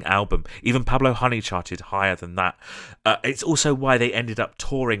charting album. Even Pablo Honey charted higher than that. It's also why they ended up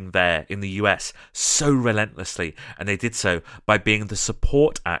touring there in the US so relentlessly, and they did so by being the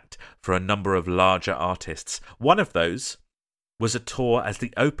support act for a number of larger artists. One of those was a tour as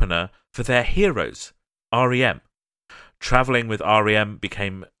the opener for their heroes, R.E.M. Traveling with R.E.M.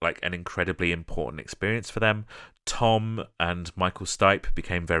 became like an incredibly important experience for them. Tom and Michael Stipe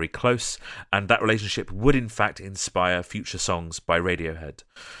became very close, and that relationship would in fact inspire future songs by Radiohead.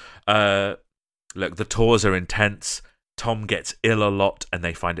 Look, the tours are intense. Tom gets ill a lot and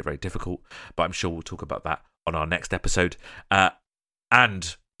they find it very difficult, but I'm sure we'll talk about that on our next episode,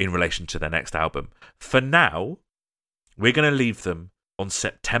 and in relation to their next album. For now, we're going to leave them on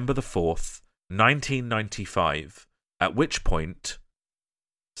September the 4th, 1995, at which point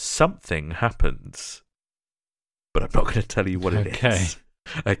something happens. But I'm not going to tell you what it is.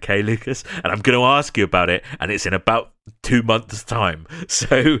 Okay, Lucas. And I'm going to ask you about it, and it's in about 2 months' time.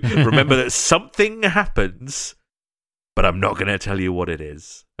 So remember that something happens, but I'm not going to tell you what it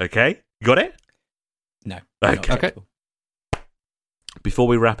is. Okay? You got it? No. Okay. Okay. Before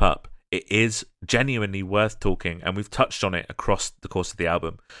we wrap up, it is genuinely worth talking, and we've touched on it across the course of the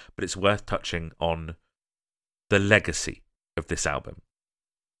album, but it's worth touching on the legacy of this album.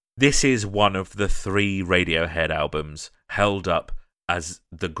 This is one of the 3 Radiohead albums held up as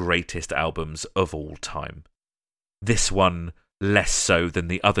the greatest albums of all time. This one less so than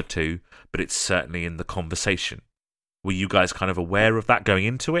the other 2, but it's certainly in the conversation. Were you guys kind of aware of that going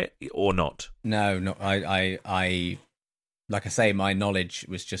into it, or not? No. I like I say, my knowledge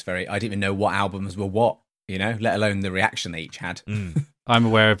was just I didn't even know what albums were what, let alone the reaction they each had. I'm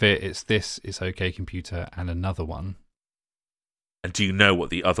aware of it. It's this, it's OK Computer, and another one. And do you know what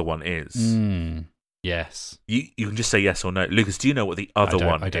the other one is? Yes. You can just say yes or no. Lucas, do you know what the other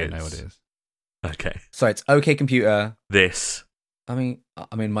one is? I don't know what it is. Okay. So it's OK Computer. This. I mean,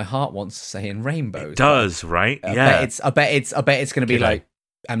 my heart wants to say in rainbows. It does, right? I Yeah. bet it's going to be Kid A. like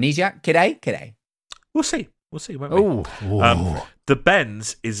Amnesiac, Kid A. We'll see, won't we? Oh. The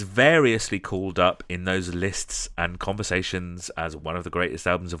Bends is variously called up in those lists and conversations as one of the greatest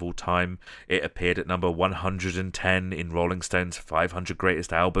albums of all time. It appeared at number 110 in Rolling Stone's 500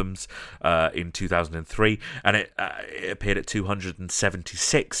 Greatest Albums in 2003, and it appeared at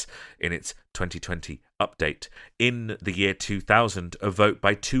 276 in its 2020 update. In the year 2000, a vote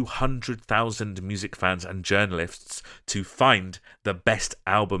by 200,000 music fans and journalists to find the best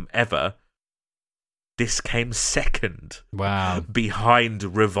album ever, this came second. Wow.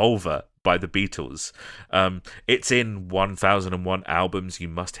 Behind Revolver by the Beatles. It's in 1001 albums you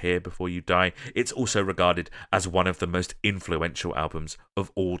must hear before you die. It's also regarded as one of the most influential albums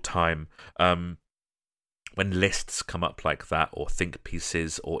of all time. When lists come up like that, or think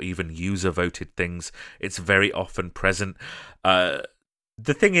pieces, or even user-voted things, it's very often present. The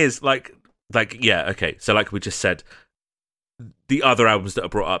thing is, yeah, okay, so like we just said, the other albums that are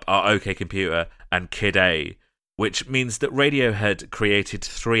brought up are OK Computer and Kid A, which means that Radiohead created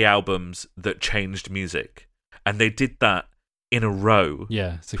 3 albums that changed music, and they did that in a row.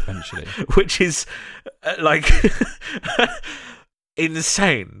 Yeah, sequentially. Which is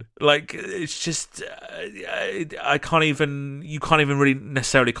insane. It's just you can't even really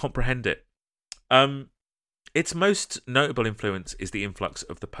necessarily comprehend it. Its most notable influence is the influx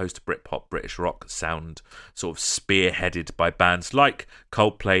of the post-Britpop British rock sound, sort of spearheaded by bands like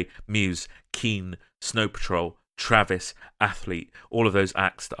Coldplay, Muse, Keane, Snow Patrol, Travis, Athlete. All of those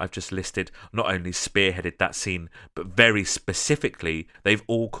acts that I've just listed not only spearheaded that scene, but very specifically, they've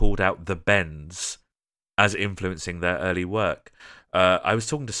all called out the Bends as influencing their early work. I was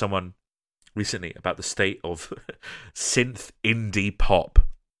talking to someone recently about the state of synth indie pop.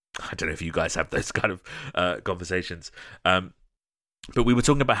 I don't know if you guys have those kind of conversations. But we were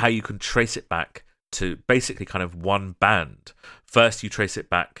talking about how you can trace it back to basically kind of one band. First, you trace it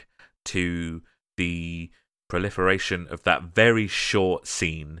back to the proliferation of that very short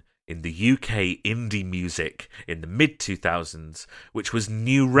scene in the UK indie music in the mid-2000s, which was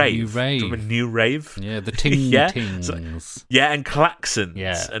New Rave. New Rave. Do you remember New Rave? Yeah, the ting Yeah. tings. And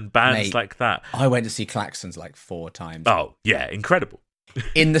Klaxons and bands Mate, like that. I went to see Klaxons like 4 times. Oh, yeah, incredible.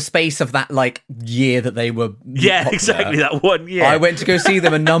 In the space of that year that they were Yeah, popular, exactly, that one year. I went to go see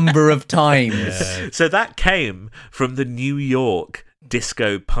them a number of times. Yeah. So that came from the New York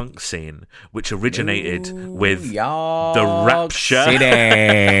disco punk scene, which originated with York the Rapture. City.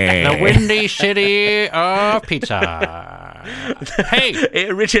 The windy city of pizza. Hey, It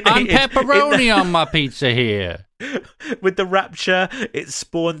originated I'm pepperoni on my pizza here. with the Rapture. It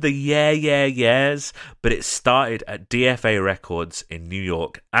spawned the Yeah Yeah Yeahs, but it started at DFA Records in New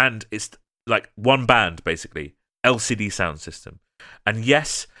York, and it's like one band basically, LCD Sound System. And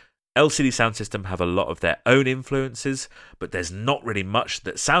yes, LCD Sound System have a lot of their own influences, but there's not really much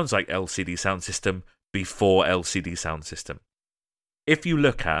that sounds like LCD Sound System before LCD Sound System. If you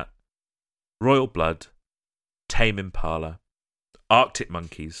look at Royal Blood, Tame Impala, Arctic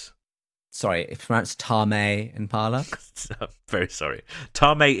Monkeys, Sorry, it's pronounced Tame Impala. I'm very sorry,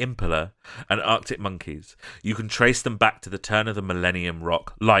 Tame Impala and Arctic Monkeys, you can trace them back to the turn of the millennium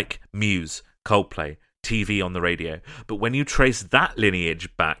rock, like Muse, Coldplay, TV on the radio. But when you trace that lineage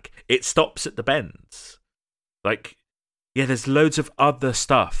back, it stops at the Bends. There's loads of other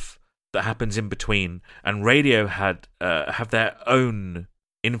stuff that happens in between, and radio have their own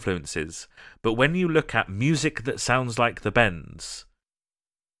influences. But when you look at music that sounds like the Bends,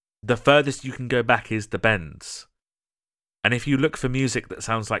 the furthest you can go back is the Bends. And if you look for music that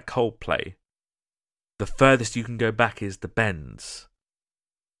sounds like Coldplay, the furthest you can go back is the Bends.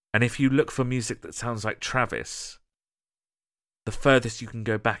 And if you look for music that sounds like Travis, the furthest you can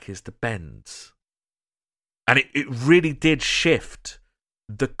go back is the Bends. And it really did shift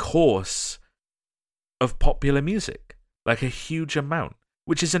the course of popular music, like a huge amount,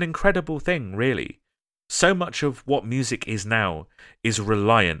 which is an incredible thing, really. So much of what music is now is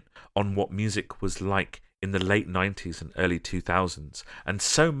reliant on what music was like in the late 90s and early 2000s. And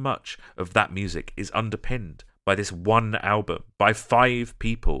so much of that music is underpinned by this one album, by 5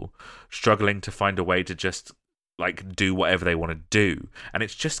 people struggling to find a way to just like do whatever they want to do. And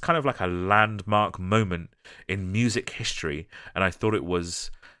it's just kind of like a landmark moment in music history. And I thought it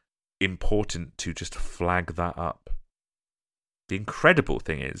was important to just flag that up. The incredible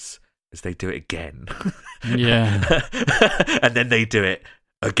thing is they do it again. Yeah. And then they do it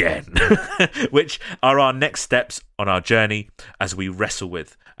again, which are our next steps on our journey as we wrestle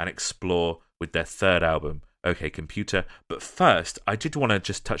with and explore with their third album, OK Computer. But first, I did want to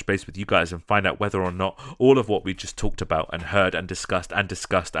just touch base with you guys and find out whether or not all of what we just talked about and heard and discussed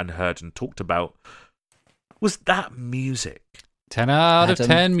and heard and talked about, was that music? 10 out of Adam.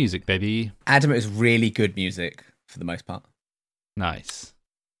 10 music, baby. Adam, it was really good music for the most part. Nice.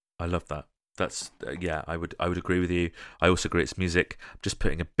 I love that. That's yeah, I would agree with you. I also agree it's music. I'm just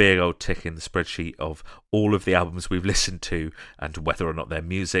putting a big old tick in the spreadsheet of all of the albums we've listened to and whether or not they're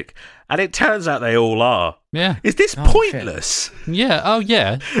music. And it turns out they all are. Yeah. Is this Oh, pointless? Yeah. Oh,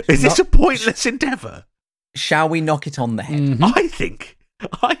 yeah. Is this a pointless endeavour? Shall we knock it on the head? Mhm. I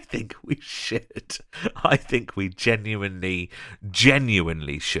think we should. I think we genuinely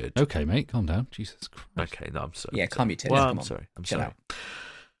should. Okay, mate, calm down. Jesus Christ. Okay, no, I'm sorry. Yeah, calm your tits. Well, Come I'm on. sorry. I'm Chill sorry. out.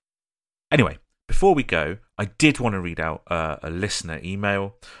 Anyway, before we go, I did want to read out a listener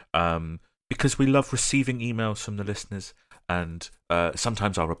email because we love receiving emails from the listeners, and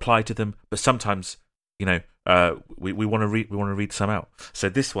sometimes I'll reply to them, but sometimes, you know, we want to read some out. So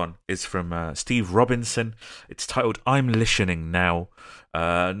this one is from Steve Robinson. It's titled "I'm Listening Now,"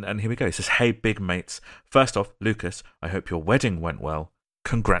 and here we go. It says, "Hey, big mates. First off, Lucas, I hope your wedding went well.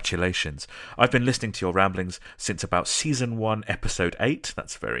 Congratulations. I've been listening to your ramblings since about season 1, episode 8.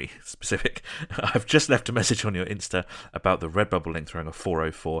 That's very specific. I've just left a message on your Insta about the Redbubble link throwing a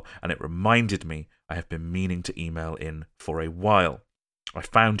 404, and it reminded me I have been meaning to email in for a while. I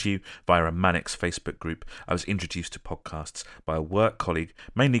found you via a Mannix Facebook group. I was introduced to podcasts by a work colleague,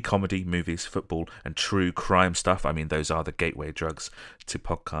 mainly comedy, movies, football, and true crime stuff. I mean, those are the gateway drugs to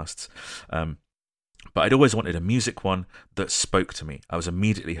podcasts. But I'd always wanted a music one that spoke to me. I was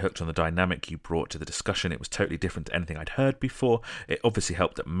immediately hooked on the dynamic you brought to the discussion. It was totally different to anything I'd heard before. It obviously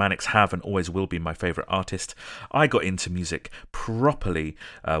helped that Mannix have and always will be my favourite artist. I got into music properly,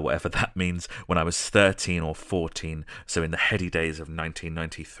 whatever that means, when I was 13 or 14. So in the heady days of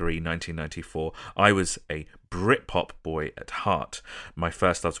 1993, 1994, I was a Britpop boy at heart. My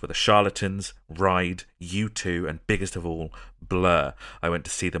first loves were the Charlatans, Ride, U2, and biggest of all, Blur. I went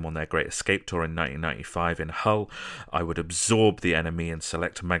to see them on their Great Escape tour in 1995 in Hull. I would absorb the NME and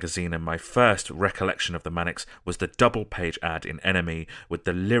Select magazine, and my first recollection of the Mannix was the double-page ad in NME with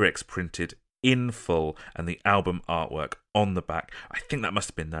the lyrics printed in full and the album artwork on the back. I think that must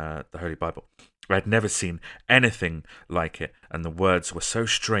have been the Holy Bible. I had never seen anything like it, and the words were so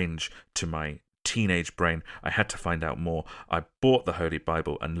strange to my teenage brain. I had to find out more. I bought the Holy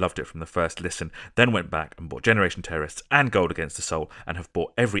Bible and loved it from the first listen, then went back and bought Generation Terrorists and Gold Against the Soul, and have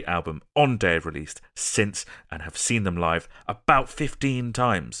bought every album on day of release since, and have seen them live about 15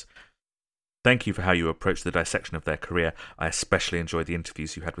 times. Thank you for how you approached the dissection of their career. I especially enjoyed the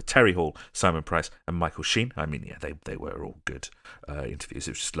interviews you had with Terry Hall, Simon Price, and Michael Sheen. I mean, yeah, they were all good interviews.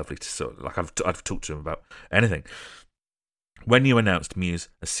 It was just lovely to sort of, like, I've talked to them about anything. When you announced Muse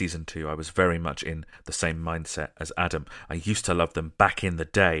as Season 2, I was very much in the same mindset as Adam. I used to love them back in the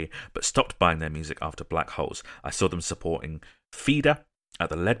day, but stopped buying their music after Black Holes. I saw them supporting Feeder at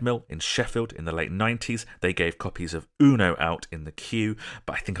the Lead Mill in Sheffield in the late 90s. They gave copies of Uno out in the queue,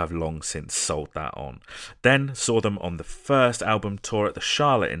 but I think I've long since sold that on. Then saw them on the first album tour at the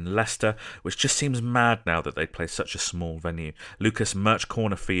Charlotte in Leicester, which just seems mad now that they play such a small venue. Lucas, merch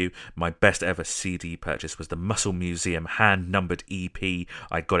corner for you. My best ever CD purchase was the Muscle Museum hand-numbered EP.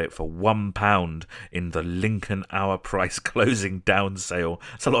 I got it for £1 in the Lincoln Hour Price closing down sale.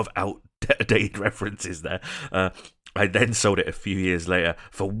 It's a lot of outdated references there. I then sold it a few years later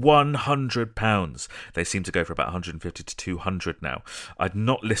for £100. They seem to go for about 150 to 200 now. I'd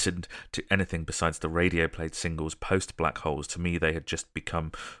not listened to anything besides the radio played singles post Black Holes. To me, they had just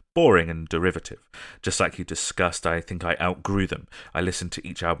become boring and derivative. Just like you discussed, I think I outgrew them. I listened to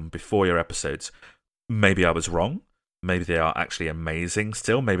each album before your episodes. Maybe I was wrong. Maybe they are actually amazing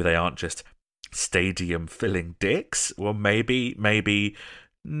still. Maybe they aren't just stadium filling dicks. Well, maybe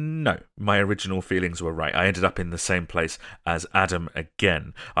No, my original feelings were right. I ended up in the same place as Adam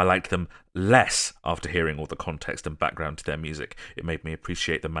again. I liked them less after hearing all the context and background to their music. It made me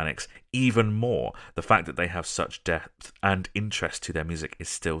appreciate the Manics even more. The fact that they have such depth and interest to their music is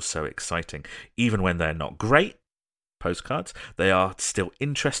still so exciting. Even when they're not great postcards, they are still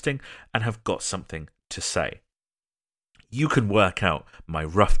interesting and have got something to say. You can work out my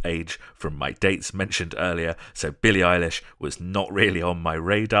rough age from my dates mentioned earlier, so Billie Eilish was not really on my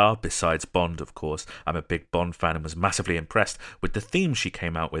radar, besides Bond, of course. I'm a big Bond fan and was massively impressed with the theme she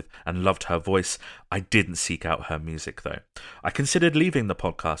came out with and loved her voice. I didn't seek out her music, though. I considered leaving the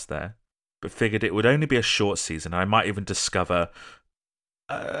podcast there, but figured it would only be a short season and I might even discover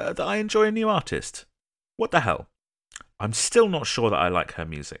that I enjoy a new artist. What the hell? I'm still not sure that I like her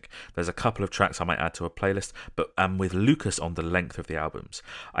music. There's a couple of tracks I might add to a playlist, but am with Lucas on the length of the albums.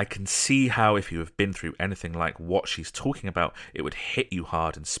 I can see how if you have been through anything like what she's talking about, it would hit you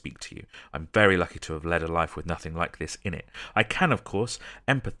hard and speak to you. I'm very lucky to have led a life with nothing like this in it. I can, of course,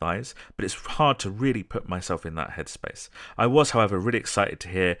 empathise, but it's hard to really put myself in that headspace. I was, however, really excited to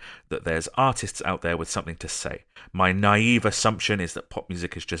hear that there's artists out there with something to say. My naive assumption is that pop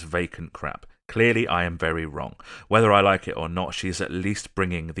music is just vacant crap. Clearly, I am very wrong. Whether I like it or not, she is at least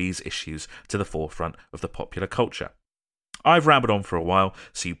bringing these issues to the forefront of the popular culture. I've rambled on for a while,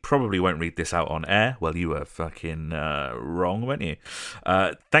 so you probably won't read this out on air. Well, you were fucking wrong, weren't you?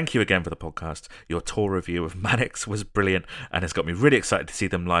 Thank you again for the podcast. Your tour review of Manics was brilliant and has got me really excited to see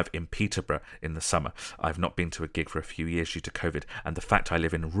them live in Peterborough in the summer. I've not been to a gig for a few years due to COVID, and the fact I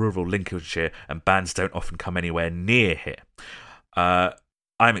live in rural Lincolnshire and bands don't often come anywhere near here.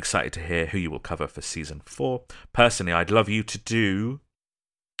 I'm excited to hear who you will cover for season 4. Personally, I'd love you to do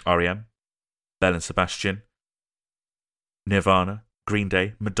R.E.M., Belle and Sebastian, Nirvana, Green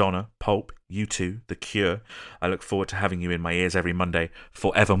Day, Madonna, Pulp, U2, The Cure. I look forward to having you in my ears every Monday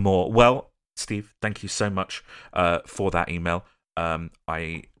forevermore. Well, Steve, thank you so much for that email.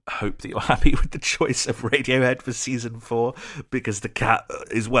 I hope that you're happy with the choice of Radiohead for season 4, because the cat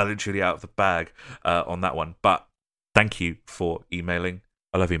is well and truly out of the bag on that one. But thank you for emailing.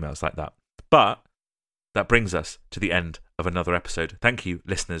 I love emails like that. But that brings us to the end of another episode. Thank you,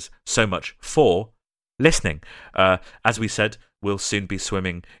 listeners, so much for listening. As we said, we'll soon be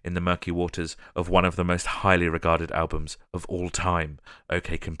swimming in the murky waters of one of the most highly regarded albums of all time,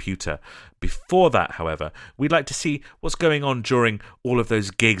 OK Computer. Before that, however, we'd like to see what's going on during all of those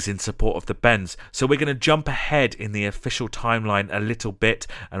gigs in support of the Bends. So we're going to jump ahead in the official timeline a little bit,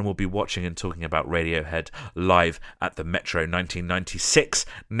 and we'll be watching and talking about Radiohead live at the Metro 1996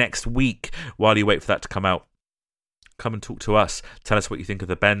 next week. While you wait for that to come out, come and talk to us. Tell us what you think of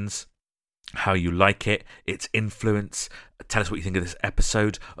the Bends, how you like it, its influence. Tell us what you think of this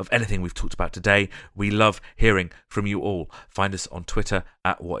episode, of anything we've talked about today. We love hearing from you all. Find us on Twitter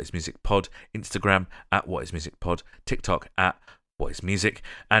at WhatIsMusicPod, Instagram at WhatIsMusicPod, TikTok at WhatIsMusic.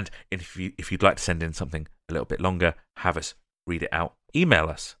 And if you'd like to send in something a little bit longer, have us read it out, email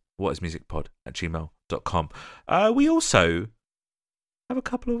us, whatismusicpod@gmail.com. We also have a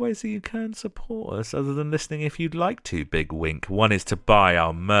couple of ways that you can support us other than listening if you'd like to. Big wink. One is to buy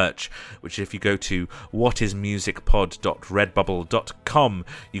our merch, which if you go to whatismusicpod.redbubble.com,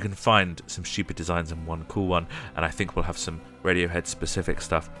 you can find some stupid designs and one cool one, and I think we'll have some Radiohead specific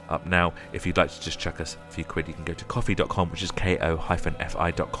stuff up now. If you'd like to just chuck us a few quid, you can go to ko-fi.com, which is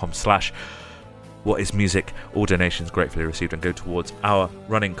ko-fi.com/whatismusic. All donations gratefully received and go towards our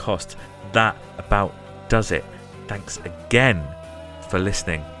running costs. That about does it. Thanks again for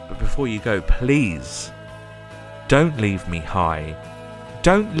listening. But before you go, please don't leave me high.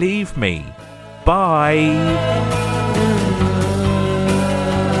 Don't leave me. Bye.